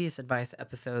our previous advice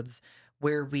episodes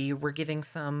where we were giving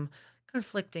some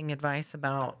conflicting advice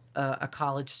about a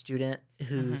college student Hmm.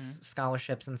 whose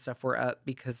scholarships and stuff were up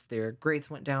because their grades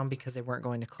went down because they weren't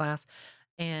going to class.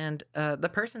 And the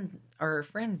person, our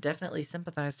friend, definitely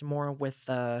sympathized more with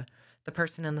the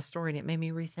person in the story, and it made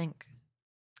me rethink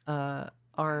uh,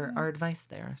 our advice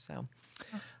there. So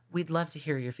we'd love to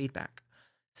hear your feedback.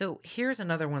 So here's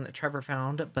another one that Trevor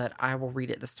found, but I will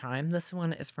read it this time. This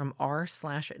one is from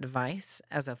r/advice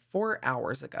as of 4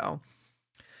 hours ago.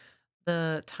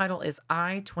 The title is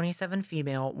I, 27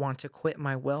 female, want to quit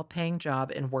my well-paying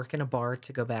job and work in a bar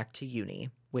to go back to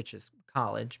uni, which is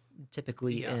college,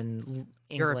 typically Yeah. in England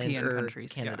European or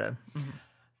countries, yeah. Canada. Mhm.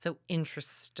 So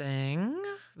interesting,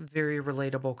 very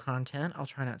relatable content. I'll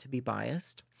try not to be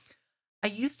biased. I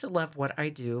used to love what I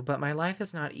do, but my life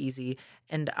is not easy,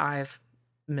 and I've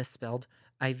misspelled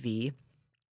IV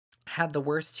had the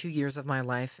worst 2 years of my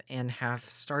life and have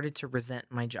started to resent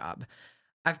my job.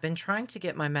 I've been trying to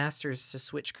get my master's to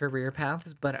switch career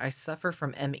paths, but I suffer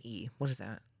from ME. What is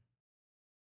that?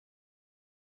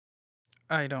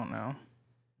 I don't know.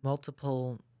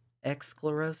 Multiple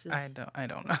sclerosis? I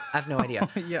don't know. I have no idea.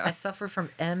 Yeah. I suffer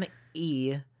from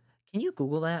ME. Can you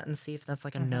Google that and see if that's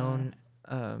like a known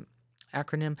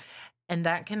acronym? And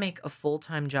that can make a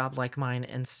full-time job like mine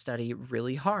and study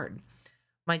really hard.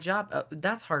 My job,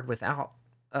 that's hard without,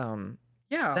 Yeah.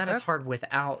 that is hard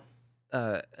without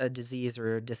a disease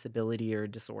or a disability or a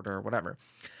disorder or whatever.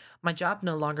 My job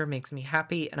no longer makes me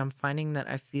happy, and I'm finding that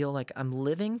I feel like I'm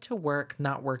living to work,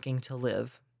 not working to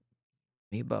live.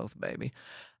 Me both, baby.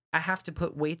 I have to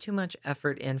put way too much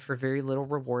effort in for very little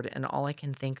reward, and all I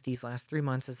can think these last 3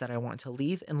 months is that I want to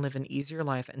leave and live an easier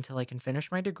life until I can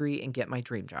finish my degree and get my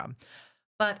dream job.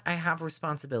 But I have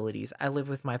responsibilities. I live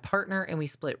with my partner and we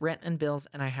split rent and bills,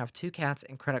 and I have 2 cats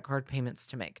and credit card payments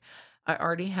to make. I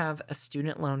already have a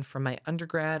student loan from my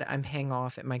undergrad I'm paying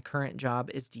off, and my current job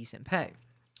is decent pay.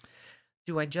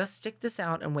 Do I just stick this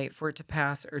out and wait for it to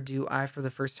pass, or do I, for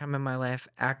the first time in my life,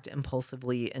 act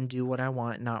impulsively and do what I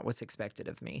want, not what's expected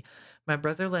of me? My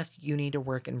brother left uni to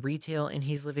work in retail, and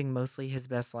he's living mostly his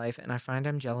best life, and I find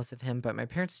I'm jealous of him, but my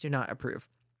parents do not approve.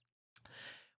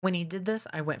 When he did this,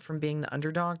 I went from being the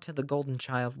underdog to the golden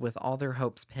child with all their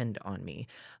hopes pinned on me.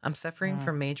 I'm suffering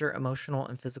from major emotional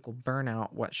and physical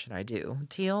burnout. What should I do?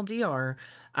 TLDR,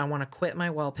 I want to quit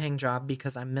my well-paying job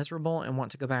because I'm miserable and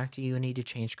want to go back to uni to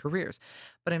change careers.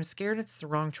 But I'm scared it's the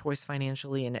wrong choice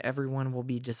financially and everyone will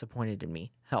be disappointed in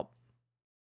me. Help.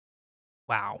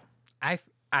 Wow. I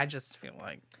just feel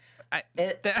like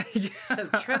So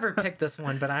Trevor picked this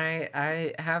one, but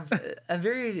I have a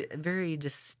very, very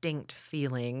distinct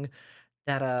feeling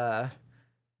that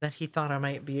that he thought I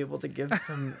might be able to give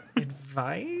some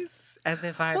advice, as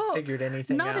if I figured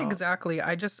anything not out. exactly.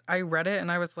 I read it and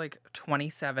I was like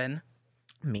 27.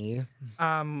 Me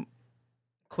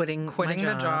quitting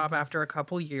The job after a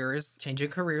couple years, changing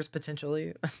careers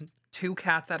potentially. 2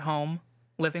 cats at home,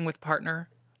 living with partner.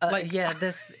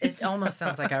 It almost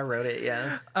sounds like I wrote it.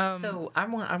 Yeah. So I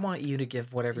want you to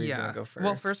give whatever you're gonna go first.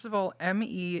 Well, first of all,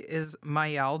 ME is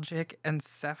myalgic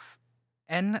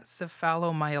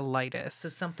encephalomyelitis. So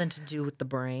something to do with the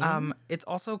brain. It's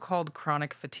also called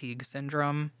chronic fatigue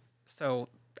syndrome. So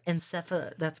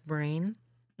That's brain.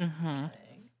 Mm-hmm.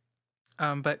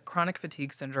 Okay. But chronic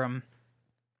fatigue syndrome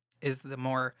is the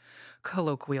more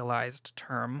colloquialized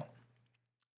term.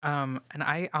 And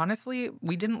I honestly,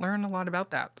 we didn't learn a lot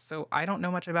about that. So I don't know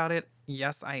much about it.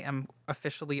 Yes, I am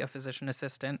officially a physician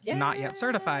assistant, not yet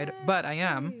certified, but I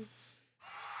am.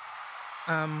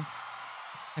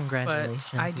 Congratulations.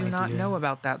 But I do not know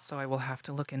about that, so I will have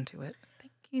to look into it.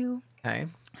 Thank you. Okay.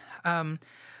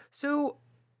 So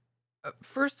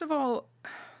first of all,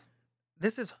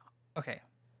 this is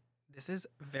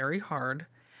very hard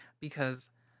because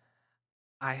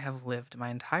I have lived my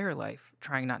entire life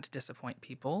trying not to disappoint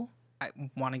people. I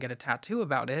want to get a tattoo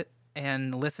about it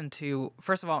and listen to,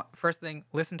 first thing,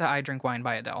 listen to I Drink Wine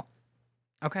by Adele.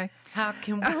 Okay? How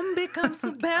can one become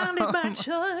surrounded by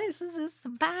choices of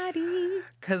somebody?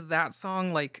 Because that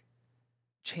song, like,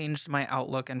 changed my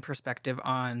outlook and perspective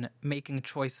on making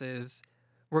choices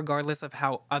regardless of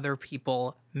how other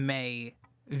people may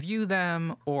view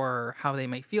them or how they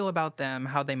may feel about them,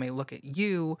 how they may look at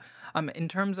you, in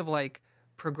terms of, like,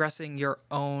 progressing your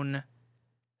own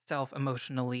self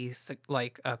emotionally,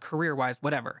 like career wise,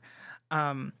 whatever.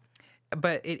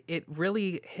 But it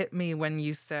really hit me when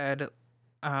you said,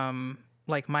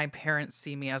 like, my parents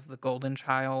see me as the golden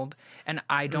child and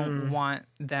I don't want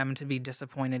them to be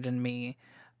disappointed in me.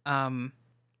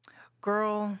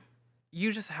 Girl,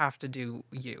 you just have to do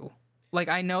you. Like,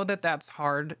 I know that that's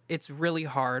hard. It's really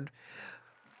hard.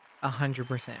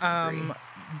 100% agree.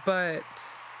 But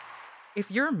if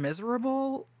you're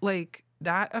miserable, like,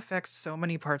 that affects so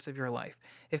many parts of your life.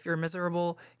 If you're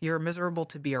miserable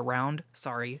to be around.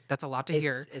 Sorry, that's a lot to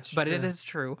hear, but it is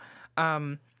true.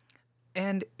 And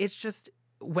it's just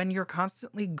when you're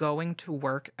constantly going to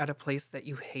work at a place that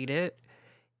you hate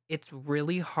it's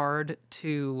really hard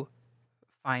to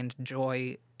find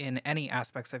joy in any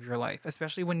aspects of your life,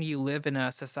 especially when you live in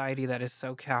a society that is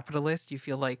so capitalist. You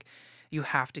feel like you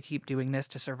have to keep doing this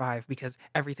to survive because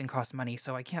everything costs money.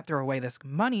 So I can't throw away this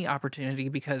money opportunity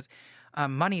because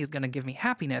money is going to give me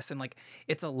happiness. And like,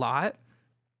 it's a lot.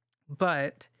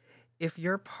 But if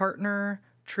your partner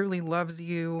truly loves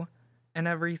you and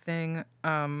everything,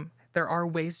 there are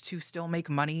ways to still make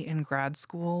money in grad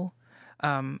school.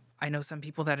 I know some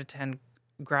people that attend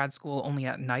grad school only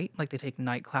at night, like they take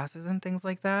night classes and things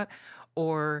like that.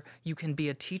 Or you can be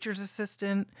a teacher's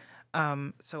assistant.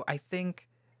 So I think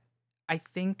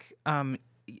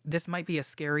this might be a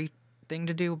scary thing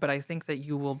to do, but I think that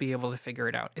you will be able to figure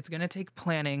it out. It's gonna take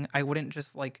planning. I wouldn't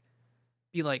just like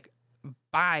be like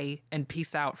bye and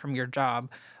peace out from your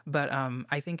job. But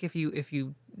I think if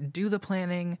you do the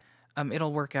planning,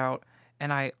 it'll work out.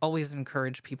 And I always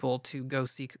encourage people to go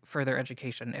seek further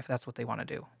education if that's what they want to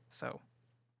do. So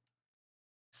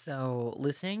So,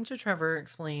 listening to Trevor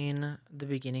explain the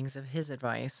beginnings of his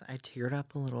advice, I teared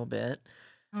up a little bit.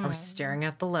 I was oh, staring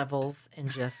at the levels and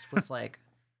just was like,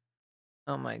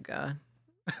 oh my God.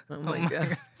 Oh oh my my God.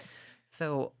 god.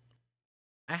 So,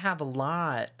 I have a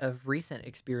lot of recent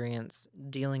experience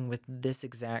dealing with this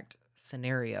exact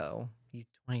scenario, you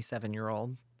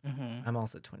 27-year-old. Hmm. I'm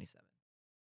also 27.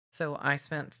 So I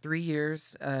spent 3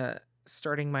 years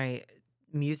starting my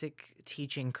music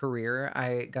teaching career.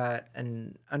 I got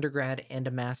an undergrad and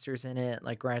a master's in it,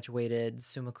 like graduated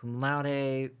summa cum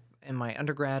laude in my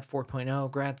undergrad 4.0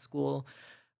 grad school.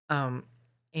 Um,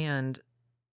 and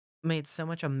made so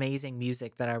much amazing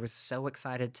music that I was so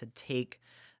excited to take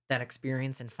that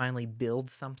experience and finally build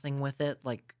something with it,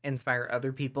 like inspire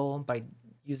other people by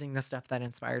using the stuff that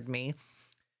inspired me.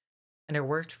 And I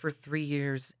worked for 3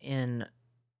 years in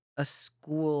a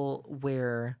school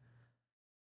where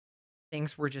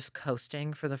things were just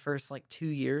coasting for the first like 2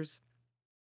 years.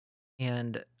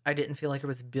 And I didn't feel like I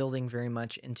was building very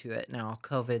much into it. Now,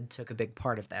 COVID took a big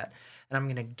part of that. And I'm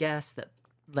going to guess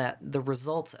that the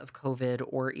results of COVID,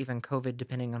 or even COVID,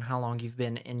 depending on how long you've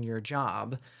been in your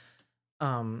job,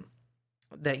 um,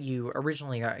 that you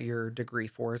originally got your degree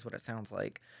for, is what it sounds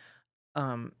like.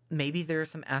 Maybe there are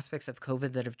some aspects of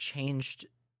COVID that have changed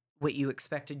what you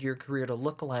expected your career to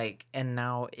look like, and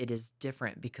now it is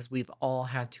different because we've all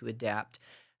had to adapt.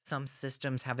 Some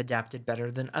systems have adapted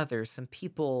better than others, some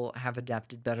people have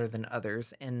adapted better than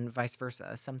others, and vice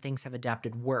versa. Some things have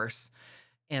adapted worse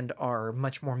and are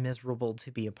much more miserable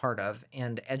to be a part of.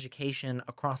 And education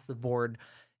across the board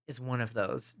is one of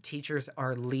those. Teachers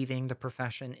are leaving the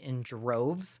profession in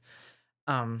droves.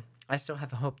 I still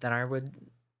have hope that I would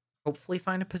hopefully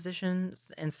find a position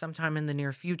and sometime in the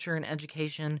near future in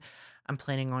education. I'm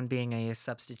planning on being a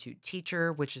substitute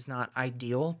teacher, which is not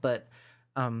ideal, but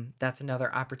that's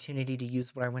another opportunity to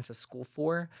use what I went to school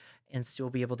for and still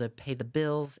be able to pay the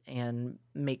bills and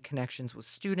make connections with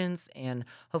students and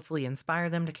hopefully inspire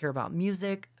them to care about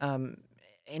music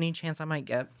any chance I might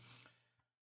get.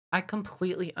 I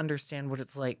completely understand what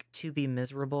it's like to be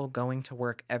miserable going to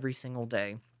work every single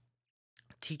day.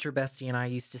 Teacher Bestie and I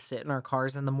used to sit in our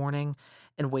cars in the morning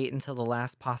and wait until the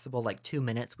last possible like 2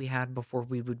 minutes we had before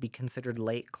we would be considered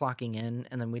late clocking in,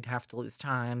 and then we'd have to lose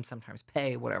time, sometimes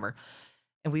pay, whatever.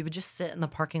 And we would just sit in the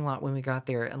parking lot when we got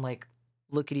there and like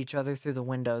look at each other through the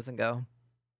windows and go,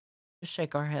 just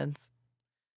shake our heads.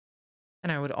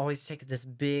 And I would always take this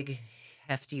big,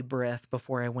 hefty breath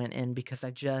before I went in because I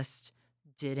just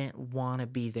didn't want to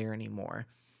be there anymore.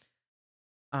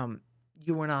 Um,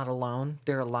 you were not alone.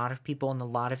 There are a lot of people in a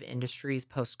lot of industries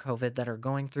post COVID that are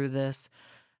going through this.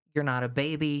 You're not a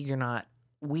baby. You're not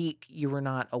weak. You were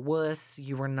not a wuss. A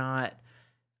You're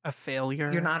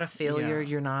failure. not a failure. Yeah.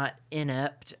 You're not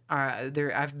inept.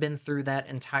 I've been through that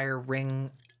entire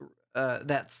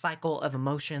that cycle of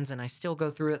emotions, and I still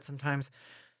go through it sometimes.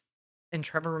 And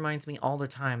Trevor reminds me all the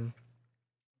time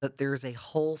that there's a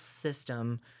whole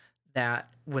system that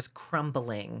was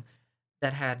crumbling,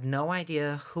 that had no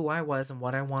idea who I was and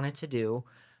what I wanted to do,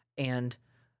 and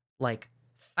like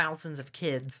thousands of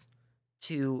kids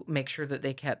to make sure that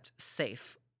they kept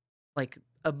safe, like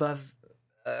above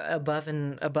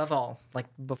all. Like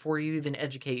before you even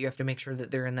educate, you have to make sure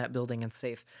that they're in that building and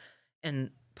safe.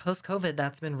 And post COVID,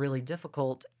 that's been really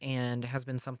difficult and has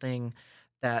been something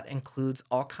that includes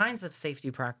all kinds of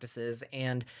safety practices.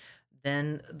 And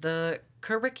then the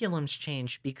curriculums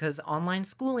changed because online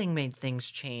schooling made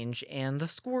things change and the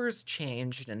scores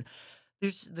changed, and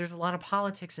there's a lot of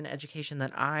politics in education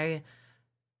that I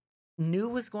knew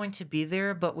was going to be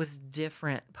there but was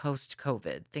different post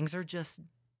COVID. Things are just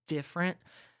different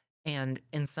and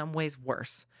in some ways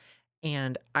worse.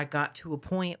 And I got to a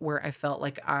point where I felt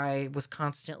like I was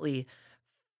constantly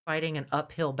fighting an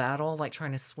uphill battle, like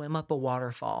trying to swim up a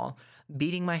waterfall,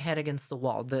 beating my head against the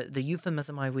wall. The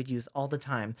euphemism I would use all the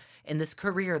time in this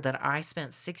career that I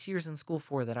spent 6 years in school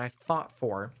for, that I fought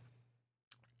for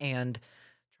and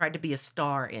tried to be a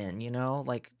star in,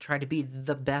 like tried to be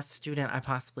the best student I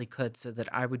possibly could so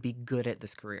that I would be good at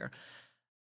this career.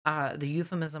 The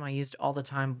euphemism I used all the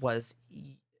time was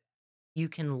you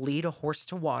can lead a horse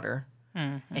to water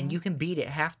and Hmm. you can beat it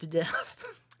half to death.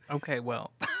 Okay,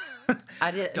 well,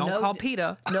 I did don't no call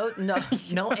PETA.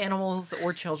 no animals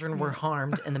or children were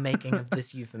harmed in the making of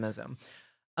this euphemism.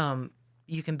 Um,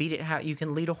 you can beat it you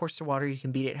can lead a horse to water, you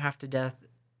can beat it half to death,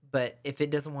 but if it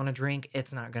doesn't want to drink,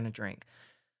 it's not going to drink.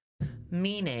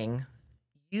 Meaning,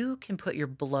 you can put your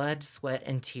blood, sweat,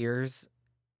 and tears,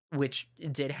 which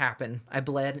did happen. I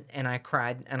bled and I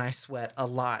cried and I sweat a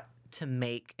lot to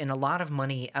make, and a lot of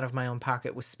money out of my own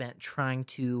pocket was spent trying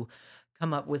to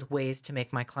come up with ways to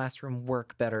make my classroom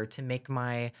work better, to make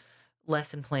my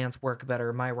lesson plans work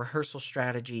better, my rehearsal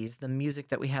strategies, the music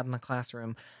that we had in the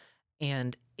classroom.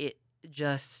 And it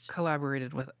just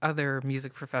Collaborated with other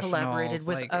music collaborated professionals.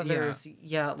 with Like, yeah. others.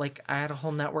 Yeah, like I had a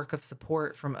whole network of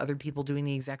support from other people doing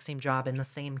the exact same job in the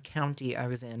same county I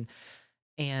was in.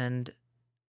 And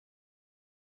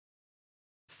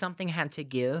something had to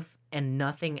give and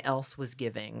nothing else was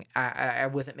giving. I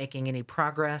wasn't making any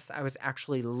progress. I was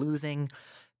actually losing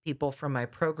people from my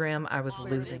program. I was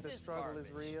losing. The struggle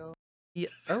is real. Yeah,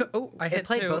 oh, Oh, I it hit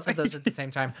played two. both of those at the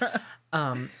same time.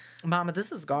 Mama,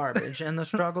 this is garbage and the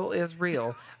struggle is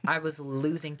real. I was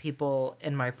losing people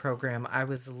in my program. I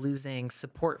was losing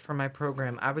support from my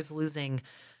program. I was losing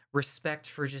respect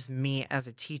for just me as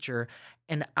a teacher.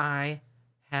 And I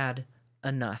had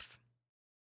enough.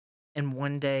 And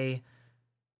one day,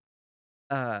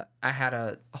 I had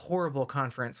a horrible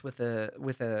conference with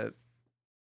a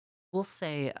we'll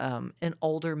say an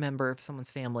older member of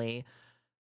someone's family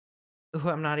who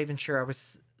I'm not even sure I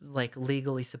was like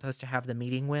legally supposed to have the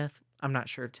meeting with. I'm not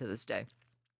sure to this day.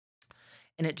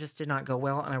 And it just did not go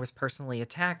well. And I was personally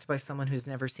attacked by someone who's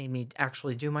never seen me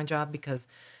actually do my job, because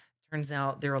turns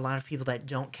out there are a lot of people that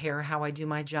don't care how I do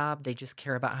my job. They just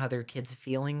care about how their kids'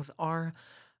 feelings are.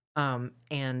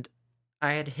 And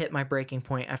I had hit my breaking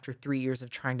point after 3 years of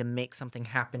trying to make something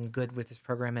happen good with this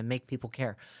program and make people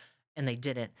care. And they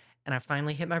didn't. And I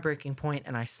finally hit my breaking point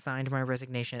and I signed my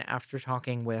resignation after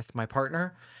talking with my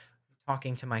partner,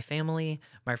 talking to my family,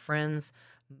 my friends,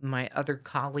 my other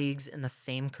colleagues in the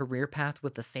same career path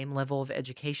with the same level of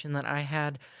education that I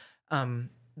had,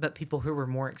 but people who were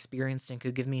more experienced and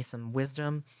could give me some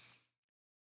wisdom.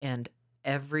 And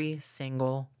every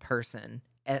single person,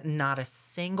 not a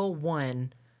single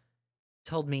one,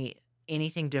 told me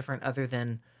anything different other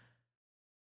than,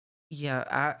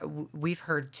 yeah, we've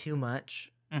heard too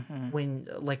much. Hmm. When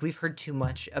like we've heard too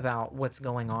much about what's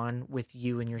going on with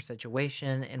you and your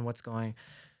situation and what's going,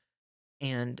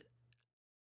 and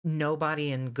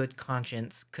nobody in good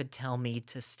conscience could tell me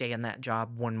to stay in that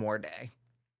job one more day.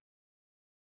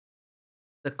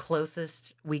 The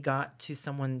closest we got to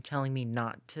someone telling me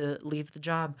not to leave the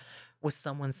job was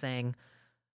someone saying,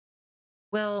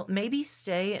 well, maybe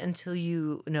stay until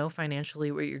you know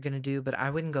financially what you're going to do, but I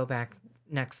wouldn't go back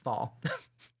next fall.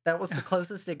 That was the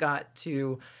closest it got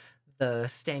to the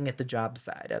staying at the job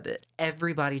side of it.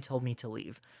 Everybody told me to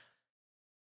leave.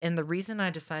 And the reason I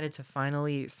decided to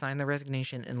finally sign the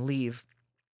resignation and leave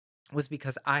was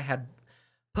because I had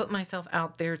put myself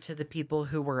out there to the people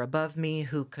who were above me,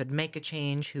 who could make a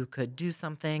change, who could do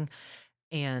something.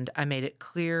 And I made it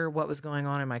clear what was going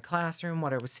on in my classroom,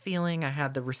 what I was feeling. I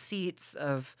had the receipts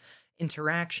of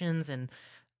interactions and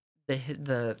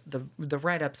the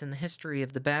write-ups and the history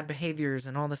of the bad behaviors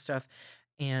and all this stuff.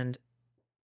 And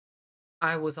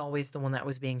I was always the one that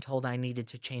was being told I needed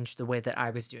to change the way that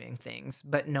I was doing things,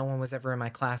 but no one was ever in my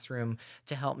classroom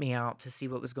to help me out, to see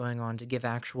what was going on, to give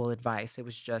actual advice. It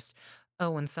was just,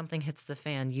 oh, when something hits the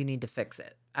fan, you need to fix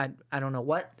it. I don't know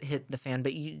what hit the fan,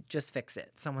 but you just fix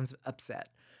it. Someone's upset.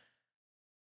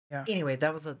 Yeah. Anyway,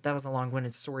 that was a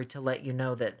long-winded story to let you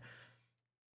know that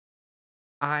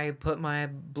I put my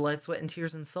blood, sweat, and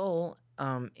tears and soul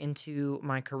into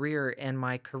my career, and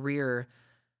my career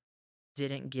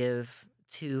didn't give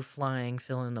two flying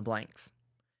fill in the blanks.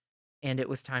 And it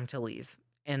was time to leave.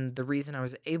 And the reason I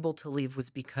was able to leave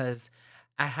was because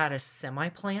I had a semi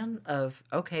plan of,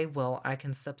 okay, well, I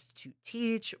can substitute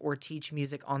teach or teach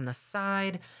music on the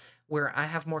side where I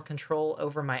have more control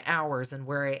over my hours and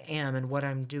where I am and what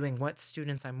I'm doing, what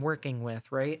students I'm working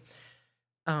with, right?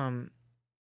 Um,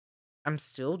 I'm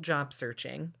still job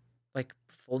searching, like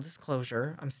full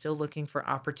disclosure, I'm still looking for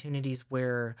opportunities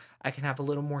where I can have a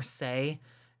little more say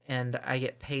and I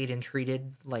get paid and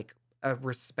treated like a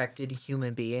respected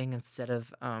human being instead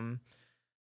of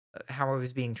how I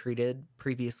was being treated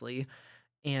previously.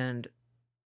 And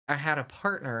I have a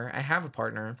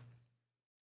partner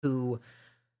who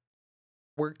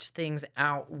worked things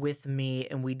out with me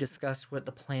and we discussed what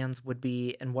the plans would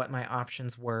be and what my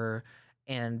options were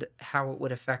and how it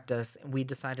would affect us, and we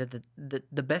decided that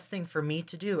the best thing for me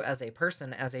to do as a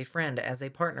person, as a friend, as a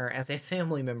partner, as a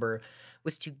family member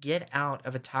was to get out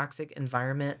of a toxic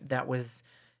environment that was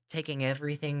taking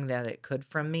everything that it could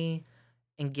from me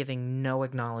and giving no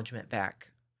acknowledgement back.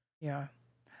 Yeah.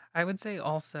 I would say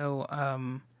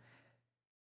also,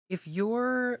 if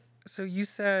you're, so you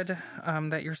said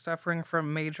that you're suffering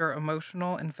from major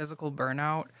emotional and physical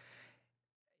burnout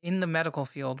in the medical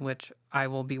field, which I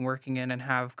will be working in and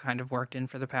have kind of worked in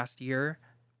for the past year.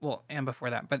 Well, and before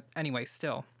that. But anyway,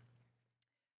 still,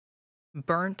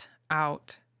 burnt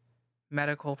out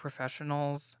medical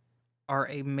professionals are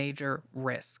a major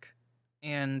risk.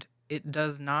 And it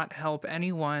does not help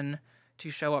anyone to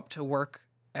show up to work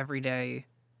every day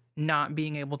not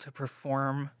being able to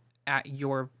perform at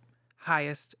your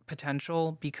highest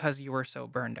potential because you are so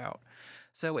burned out.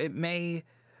 So it may,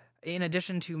 in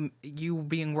addition to you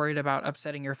being worried about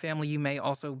upsetting your family, you may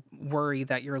also worry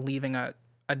that you're leaving a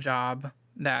job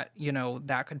that,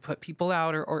 that could put people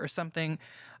out or something.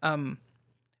 Um,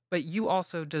 but you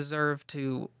also deserve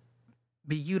to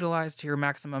be utilized to your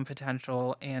maximum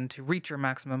potential and to reach your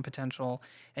maximum potential.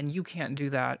 And you can't do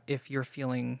that if you're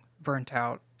feeling burnt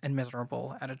out and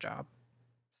miserable at a job.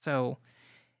 So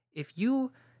if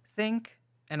you think,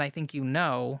 and I think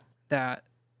that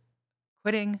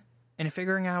quitting and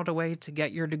figuring out a way to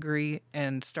get your degree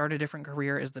and start a different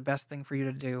career is the best thing for you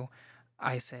to do,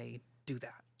 I say do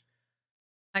that.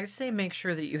 I say make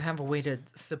sure that you have a way to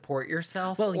support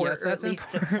yourself, Well, yes, or at that's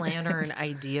least a plan or an important.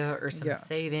 idea or some Yeah.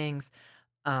 savings.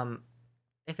 Um,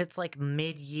 if it's like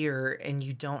mid-year and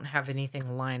you don't have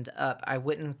anything lined up, I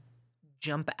wouldn't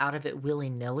jump out of it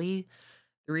willy-nilly.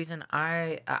 The reason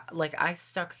I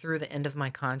stuck through the end of my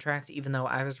contract, even though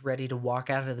I was ready to walk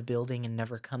out of the building and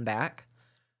never come back.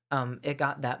 It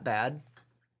got that bad.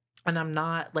 And I'm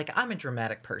a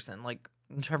dramatic person. Like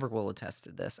Trevor will attest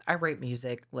to this. I write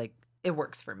music, like it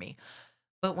works for me.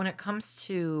 But when it comes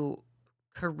to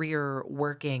career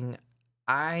working,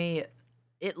 I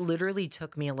it literally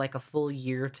took me like a full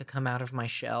year to come out of my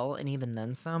shell, and even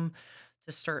then some,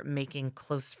 to start making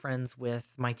close friends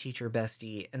with my teacher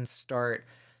bestie and start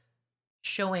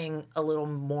showing a little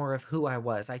more of who I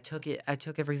was. I took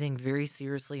everything very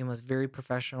seriously and was very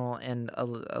professional and a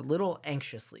little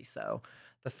anxiously so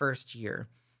the first year.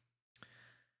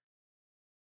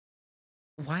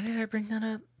 Why did I bring that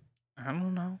up? I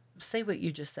don't know. Say what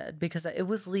you just said because it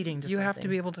was leading to You have to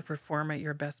be something. able to perform at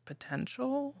your best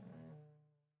potential.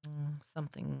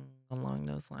 Something along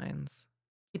those lines.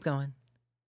 Keep going.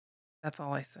 That's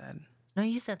all I said. No,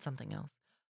 you said something else.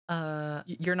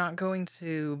 You're not going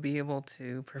to be able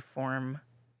to perform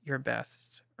your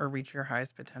best or reach your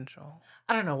highest potential.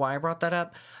 I don't know why I brought that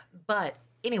up, but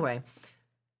anyway.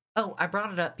 Oh, I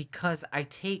brought it up because I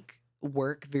take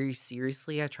work very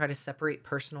seriously. I try to separate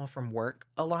personal from work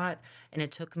a lot, and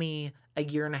it took me a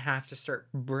year and a half to start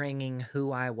bringing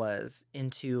who I was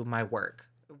into my work,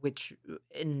 which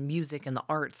in music and the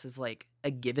arts is like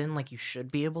a given, like you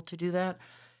should be able to do that.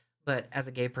 But as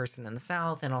a gay person in the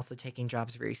South and also taking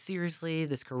jobs very seriously,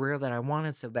 this career that I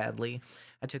wanted so badly,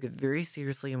 I took it very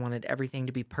seriously and wanted everything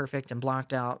to be perfect and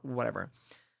blocked out, whatever.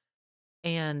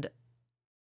 And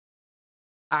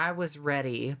I was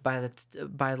ready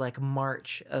by like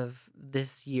March of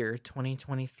this year,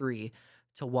 2023,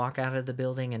 to walk out of the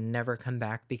building and never come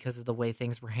back because of the way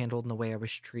things were handled and the way I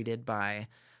was treated by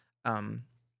um,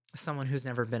 someone who's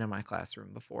never been in my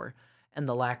classroom before and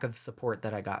the lack of support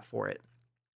that I got for it.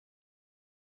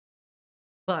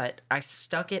 But I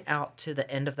stuck it out to the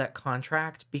end of that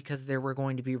contract because there were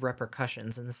going to be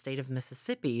repercussions in the state of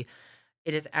Mississippi.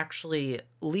 It is actually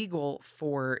legal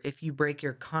for if you break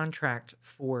your contract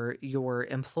for your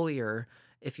employer,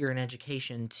 if you're in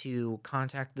education, to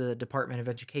contact the Department of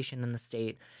Education in the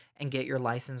state and get your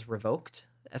license revoked,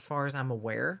 as far as I'm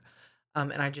aware.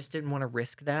 And I just didn't want to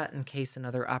risk that in case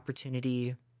another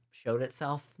opportunity showed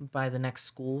itself by the next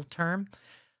school term.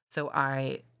 So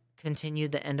I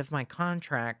continued the end of my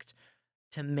contract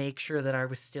to make sure that I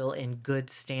was still in good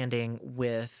standing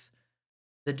with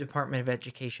the Department of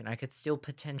Education. I could still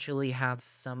potentially have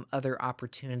some other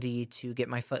opportunity to get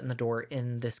my foot in the door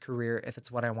in this career if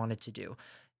it's what I wanted to do,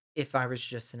 if I was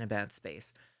just in a bad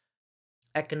space.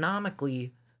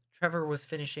 Economically, Trevor was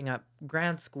finishing up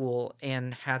grad school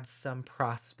and had some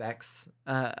prospects,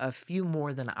 a few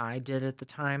more than I did at the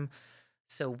time.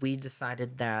 So we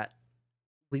decided that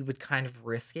we would kind of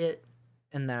risk it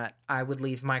and that I would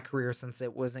leave my career since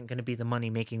it wasn't going to be the money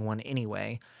making one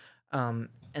anyway. And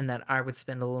that I would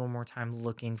spend a little more time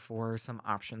looking for some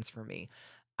options for me.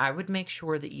 I would make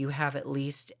sure that you have at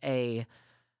least a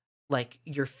like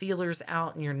your feelers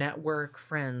out in your network,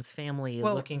 friends, family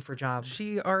Well, looking for jobs.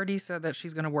 she already said that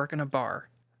she's going to work in a bar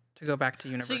to go back to So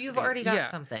you've university. already got Yeah.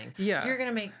 something. Yeah. You're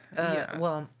gonna make Yeah.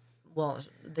 well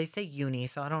they say uni,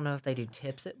 so I don't know if they do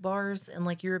tips at bars in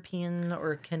like European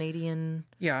or Canadian.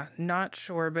 Yeah. Not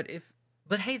sure, but if,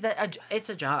 But hey, it's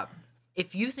a job.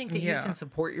 If you think that you can yeah.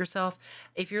 support yourself,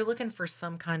 if you're looking for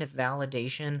some kind of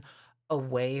validation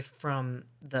away from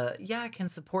the yeah, I can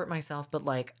support myself, but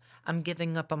like I'm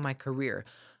giving up on my career.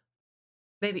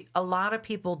 Baby, a lot of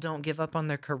people don't give up on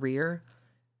their career.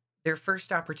 Their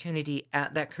first opportunity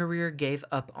at that career gave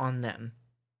up on them.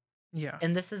 Yeah.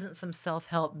 And this isn't some self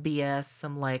help BS,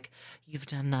 some like, you've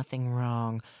done nothing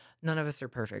wrong. None of us are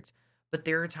perfect. But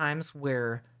there are times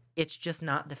where it's just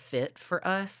not the fit for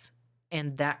us.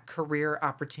 And that career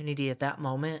opportunity at that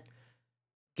moment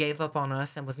gave up on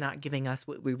us and was not giving us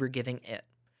what we were giving it.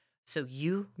 So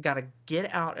you got to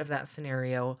get out of that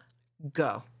scenario.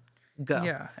 Go. Go.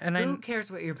 Yeah. And Who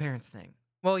cares what your parents think?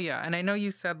 well, yeah. And I know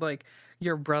you said like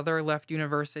your brother left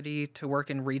university to work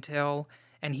in retail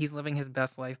and he's living his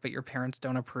best life, but your parents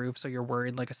don't approve. So you're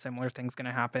worried like a similar thing's going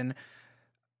to happen.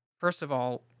 First of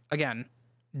all, again,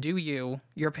 do you,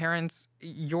 your parents,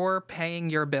 you're paying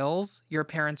your bills, your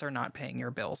parents are not paying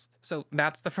your bills. So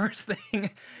that's the first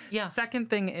thing. Yeah. Second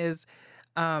thing is,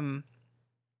 um,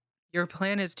 your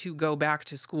plan is to go back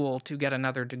to school to get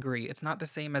another degree. It's not the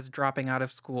same as dropping out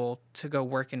of school to go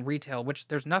work in retail, which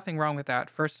there's nothing wrong with that,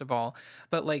 first of all.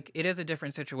 But like, it is a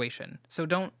different situation. So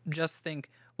don't just think,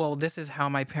 well, this is how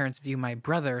my parents view my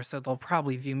brother, so they'll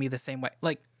probably view me the same way.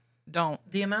 Like, don't.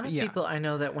 The amount of Yeah. people I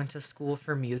know that went to school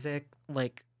for music,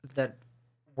 like that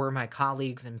were my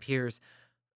colleagues and peers,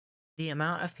 the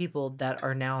amount of people that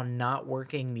are now not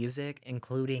working music,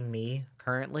 including me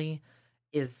currently,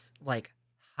 is like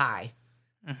high.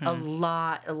 Hmm.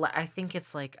 I think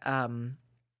it's like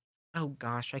oh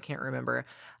gosh, I can't remember.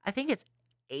 I think it's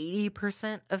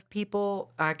 80% of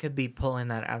people, I could be pulling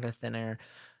that out of thin air.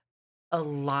 A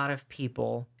lot of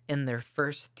people in their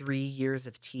first 3 years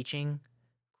of teaching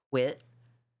quit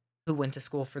who went to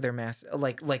school for their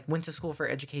like went to school for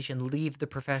education, leave the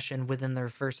profession within their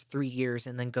first 3 years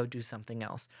and then go do something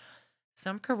else.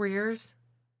 Some careers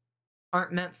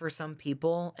aren't meant for some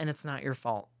people and it's not your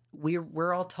fault.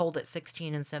 We're all told at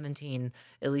 16 and 17,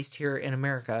 at least here in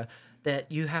America, that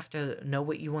you have to know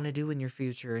what you want to do in your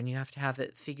future and you have to have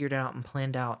it figured out and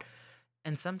planned out.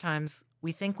 And sometimes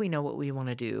we think we know what we want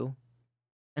to do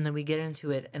and then we get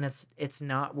into it and it's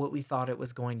not what we thought it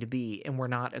was going to be and we're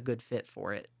not a good fit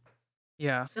for it.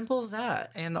 Yeah. Simple as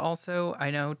that. And also,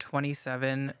 I know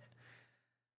 27,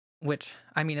 which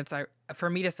I mean, for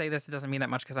me to say this, it doesn't mean that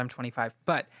much because I'm 25.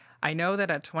 But I know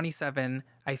that at 27,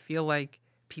 I feel like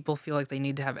people feel like they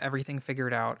need to have everything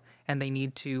figured out and they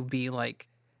need to be like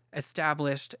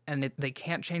established and they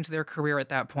can't change their career at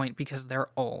that point because they're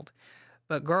old.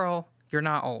 But girl, you're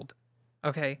not old.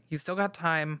 Okay? You still got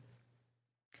time.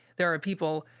 There are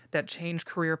people that change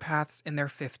career paths in their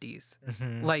 50s.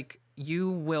 Mm-hmm. Like, you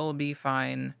will be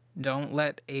fine. Don't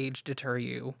let age deter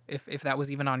you. If that was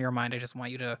even on your mind, I just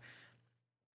want you to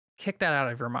kick that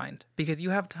out of your mind because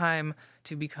you have time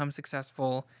to become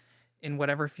successful in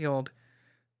whatever field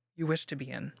you wish to be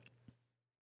in.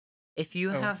 If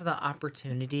you So, have the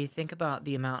opportunity, think about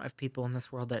the amount of people in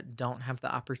this world that don't have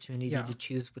the opportunity yeah. to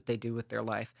choose what they do with their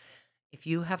life. If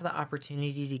you have the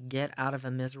opportunity to get out of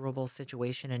a miserable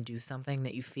situation and do something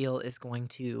that you feel is going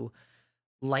to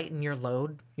lighten your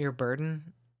load, your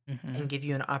burden, Hmm. and give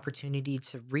you an opportunity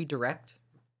to redirect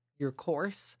your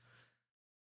course,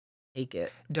 take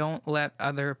it. Don't let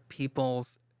other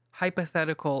people's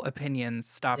hypothetical opinions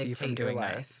stop you from Dictate your doing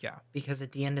that. life. Yeah. Because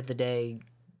at the end of the day,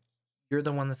 you're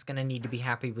the one that's going to need to be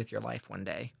happy with your life one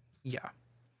day. Yeah.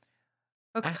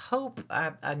 I Okay. hope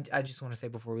I just want to say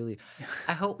before we leave,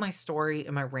 I hope my story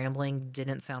and my rambling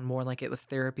didn't sound more like it was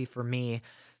therapy for me.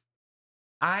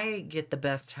 I get the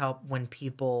best help when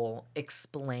people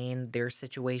explain their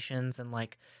situations and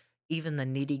like even the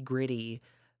nitty gritty.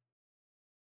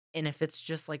 And if it's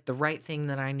just like the right thing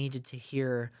that I needed to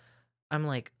hear, I'm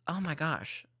like, oh my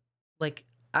gosh. Like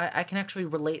I can actually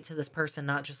relate to this person,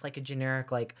 not just like a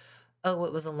generic like, oh,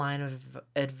 it was a line of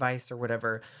advice or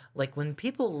whatever. Like when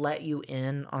people let you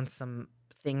in on some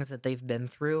things that they've been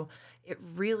through, it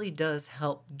really does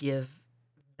help give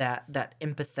that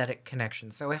empathetic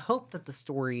connection. So I hope that the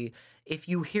story, if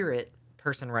you hear it,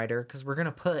 person writer, because we're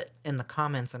gonna put in the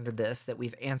comments under this that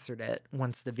we've answered it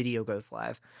once the video goes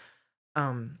live.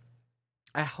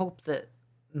 I hope that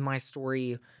my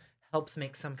story helps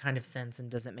make some kind of sense and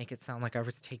doesn't make it sound like I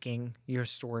was taking your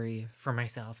story for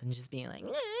myself and just being like,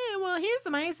 well, here's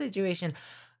my situation.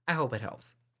 I hope it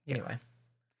helps. Yeah. Anyway.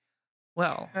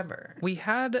 Well, Trevor. we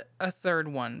had a third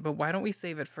one, but why don't we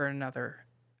save it for another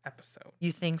episode?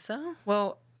 You think so?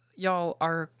 Well, y'all,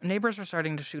 our neighbors are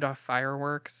starting to shoot off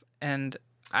fireworks, and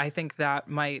I think that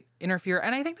might interfere.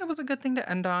 And I think that was a good thing to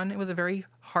end on. It was a very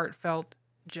heartfelt,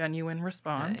 genuine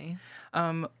response. Okay.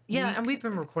 And we've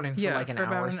been recording for like an for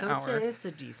about hour, an so hour. it's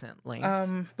a decent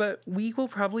length. But we will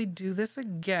probably do this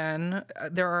again.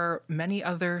 There are many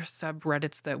other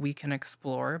subreddits that we can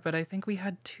explore, but I think we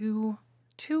had two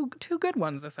good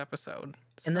ones this episode.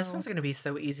 And this one's going to be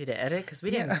so easy to edit because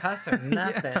we didn't cuss or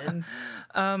nothing.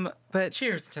 But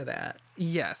cheers to that.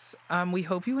 Yes. We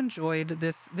hope you enjoyed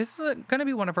this. This is going to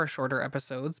be one of our shorter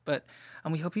episodes, but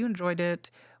we hope you enjoyed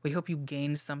it. We hope you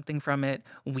gained something from it.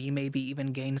 We maybe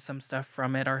even gained some stuff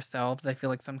from it ourselves. I feel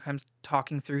like sometimes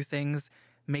talking through things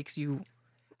makes you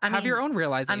have your own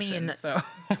realization. So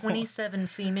 27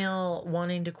 female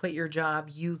wanting to quit your job.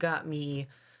 You got me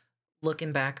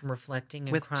looking back and reflecting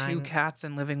and with crying. 2 cats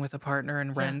and living with a partner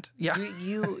and rent. Yeah.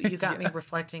 You got me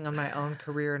reflecting on my own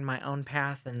career and my own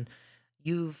path, and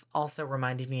you've also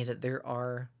reminded me that there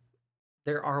are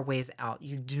ways out.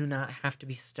 You do not have to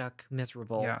be stuck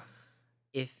miserable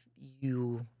if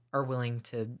you are willing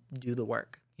to do the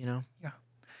work, you know? Yeah.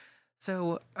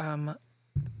 So,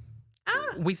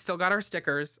 we still got our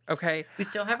stickers, okay? We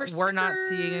still have our stickers. We're not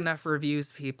seeing enough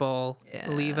reviews, people. Yeah.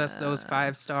 Leave us those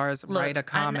 5 stars. Look, write a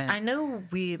comment. I know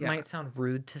we might sound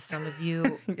rude to some of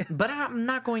you, but I'm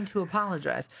not going to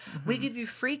apologize. We give you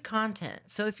free content.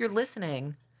 So if you're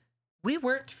listening, we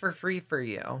worked for free for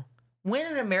you. When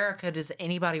in America does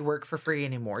anybody work for free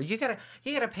anymore? You gotta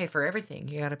pay for everything.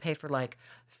 You gotta pay for like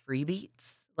free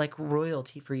beats, like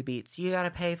royalty free beats. You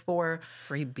gotta pay for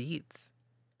free beats.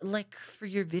 Like for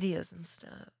your videos and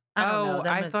stuff. I don't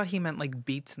know. I thought he meant like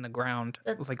beats in the ground,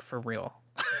 like for real.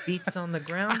 Beats on the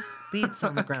ground? Beats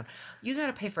on the ground. You got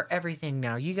to pay for everything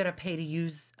now. You got to pay to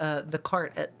use the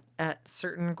cart at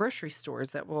certain grocery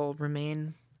stores that will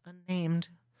remain unnamed.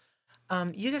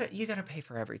 You gotta pay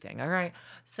for everything, all right?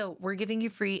 So we're giving you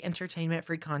free entertainment,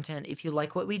 free content. If you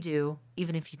like what we do,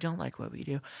 even if you don't like what we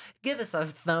do, give us a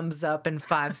thumbs up and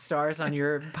 5 stars on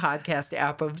your podcast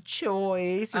app of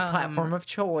choice, your platform of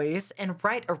choice, and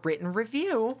write a written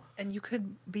review. And you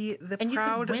could be the and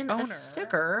proud you could win owner. a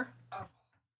sticker.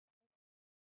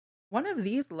 One of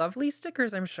these lovely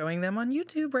stickers. I'm showing them on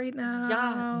YouTube right now.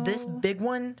 Yeah, this big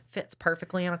one fits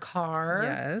perfectly on a car.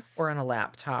 Yes. Or on a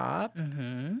laptop.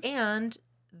 Mm-hmm. And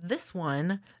this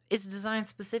one is designed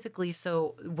specifically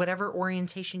so whatever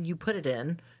orientation you put it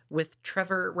in, with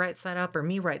Trevor right side up or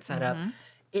me right side up,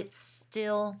 it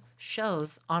still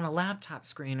shows on a laptop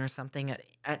screen or something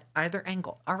at either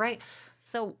angle. All right?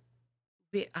 So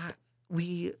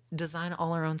we design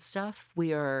all our own stuff.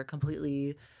 We are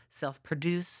completely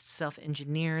self-produced,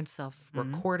 self-engineered,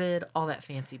 self-recorded, all that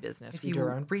fancy business. We do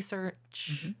our own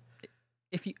research.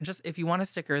 If you want a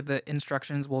sticker, the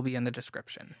instructions will be in the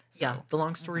description. So. Yeah. The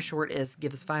long story short is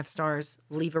give us 5 stars,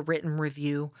 leave a written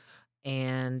review,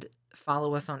 and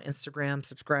follow us on Instagram,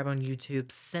 subscribe on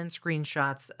YouTube, send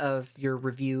screenshots of your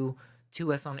review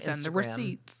to us on Instagram. Send the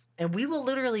receipts. And we will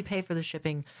literally pay for the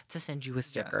shipping to send you a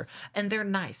sticker. Yes. And they're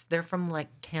nice. They're from like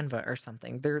Canva or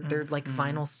something. They're like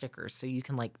vinyl stickers, so you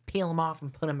can like peel them off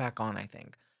and put them back on, I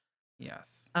think.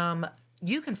 Yes.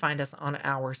 You can find us on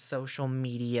our social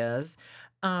medias.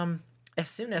 As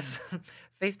soon as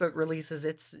Facebook releases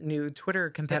its new Twitter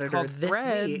competitor this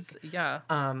Threads. week, yeah.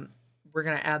 we're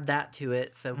gonna add that to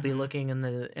it. So be looking in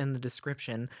the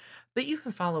description. But you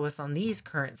can follow us on these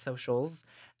current socials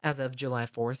as of July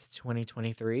 4th,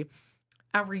 2023.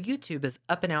 Our YouTube is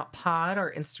Up and Out Pod.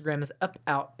 Our Instagram is Up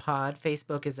Out Pod.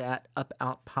 Facebook is at Up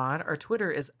Out Pod. Our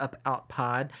Twitter is Up Out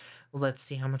Pod. Let's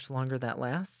see how much longer that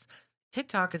lasts.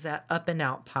 TikTok is at Up and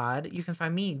Out Pod. You can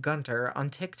find me, Gunter, on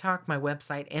TikTok, my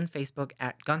website, and Facebook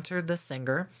at Gunter the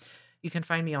Singer. You can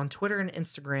find me on Twitter and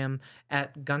Instagram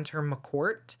at Gunter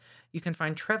McCourt. You can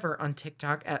find Trevor on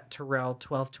TikTok at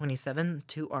Terrell1227,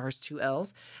 2 R's, 2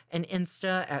 L's, and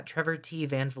Insta at Trevor T.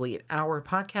 Van Vliet. Our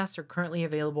podcasts are currently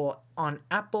available on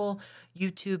Apple,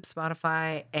 YouTube,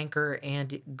 Spotify, Anchor,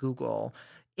 and Google.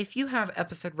 If you have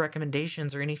episode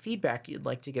recommendations or any feedback you'd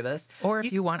like to give us, or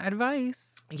if you want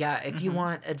advice. Yeah, if you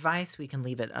want advice, we can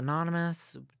leave it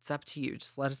anonymous. It's up to you.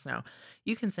 Just let us know.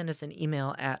 You can send us an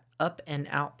email at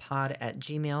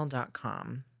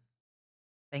upandoutpod@gmail.com.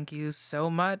 Thank you so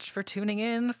much for tuning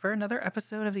in for another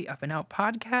episode of the Up and Out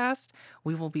podcast.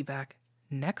 We will be back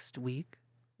next week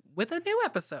with a new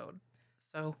episode.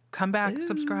 So come back, Ooh.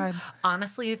 subscribe.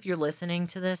 Honestly, if you're listening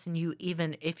to this and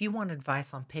if you want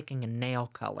advice on picking a nail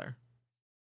color,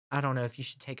 I don't know if you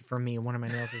should take it from me. One of my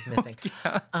nails is missing.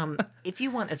 Yeah. If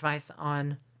you want advice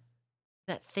on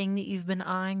that thing that you've been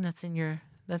eyeing that's in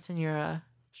your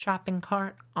shopping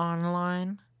cart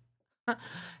online,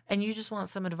 and you just want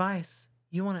some advice,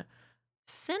 you want to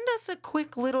send us a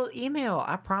quick little email.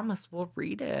 I promise we'll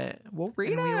read it. We'll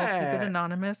read And it. we will keep it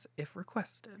anonymous if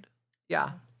requested.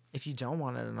 Yeah. If you don't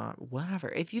want it or not, whatever.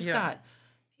 If you've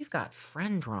got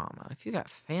friend drama, if you got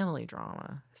family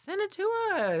drama, send it to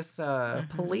us,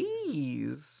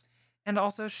 please. And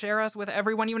also share us with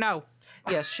everyone you know.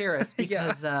 Yeah, share us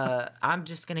because I'm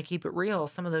just gonna keep it real.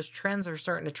 Some of those trends are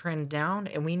starting to trend down,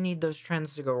 and we need those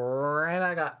trends to go right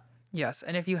back up. Yes,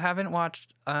 and if you haven't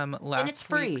watched And it's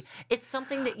free. It's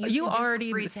something that you can do already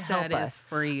for free to said help it's us.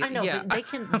 free. I know, Yeah.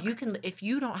 but you can if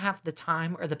you don't have the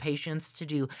time or the patience to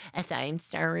do a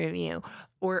 5-star review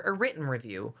or a written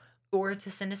review or to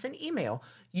send us an email,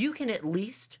 you can at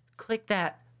least click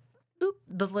that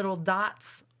the little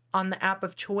dots on the app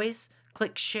of choice,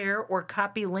 click share or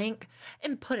copy link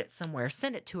and put it somewhere.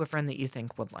 Send it to a friend that you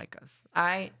think would like us.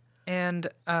 And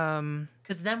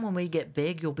Because then when we get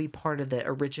big, you'll be part of the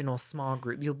original small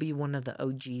group. You'll be one of the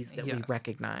OGs that we Yes.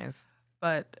 recognize.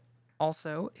 but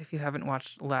also, if you haven't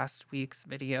watched last week's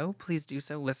video, please do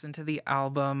so. Listen to the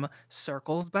album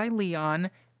Circles by Leon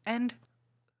and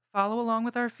follow along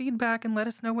with our feedback and let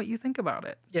us know what you think about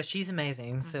it. Yeah, she's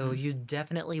amazing. So you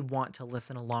definitely want to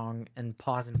listen along and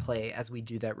pause and play as we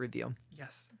do that review.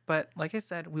 Yes. But like I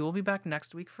said, we will be back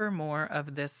next week for more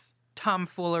of this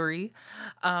tomfoolery.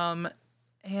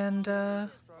 And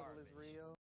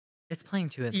It's playing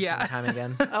two at the Yeah. same time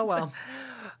again. Oh, well.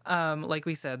 like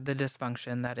we said, the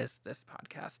dysfunction that is this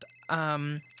podcast.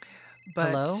 But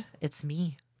Hello? It's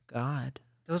me, God.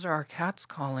 those are our cats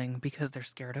calling because they're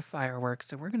scared of fireworks,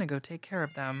 so we're gonna go take care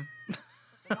of them. It's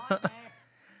a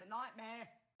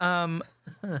nightmare.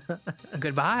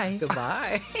 Goodbye.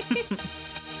 Goodbye.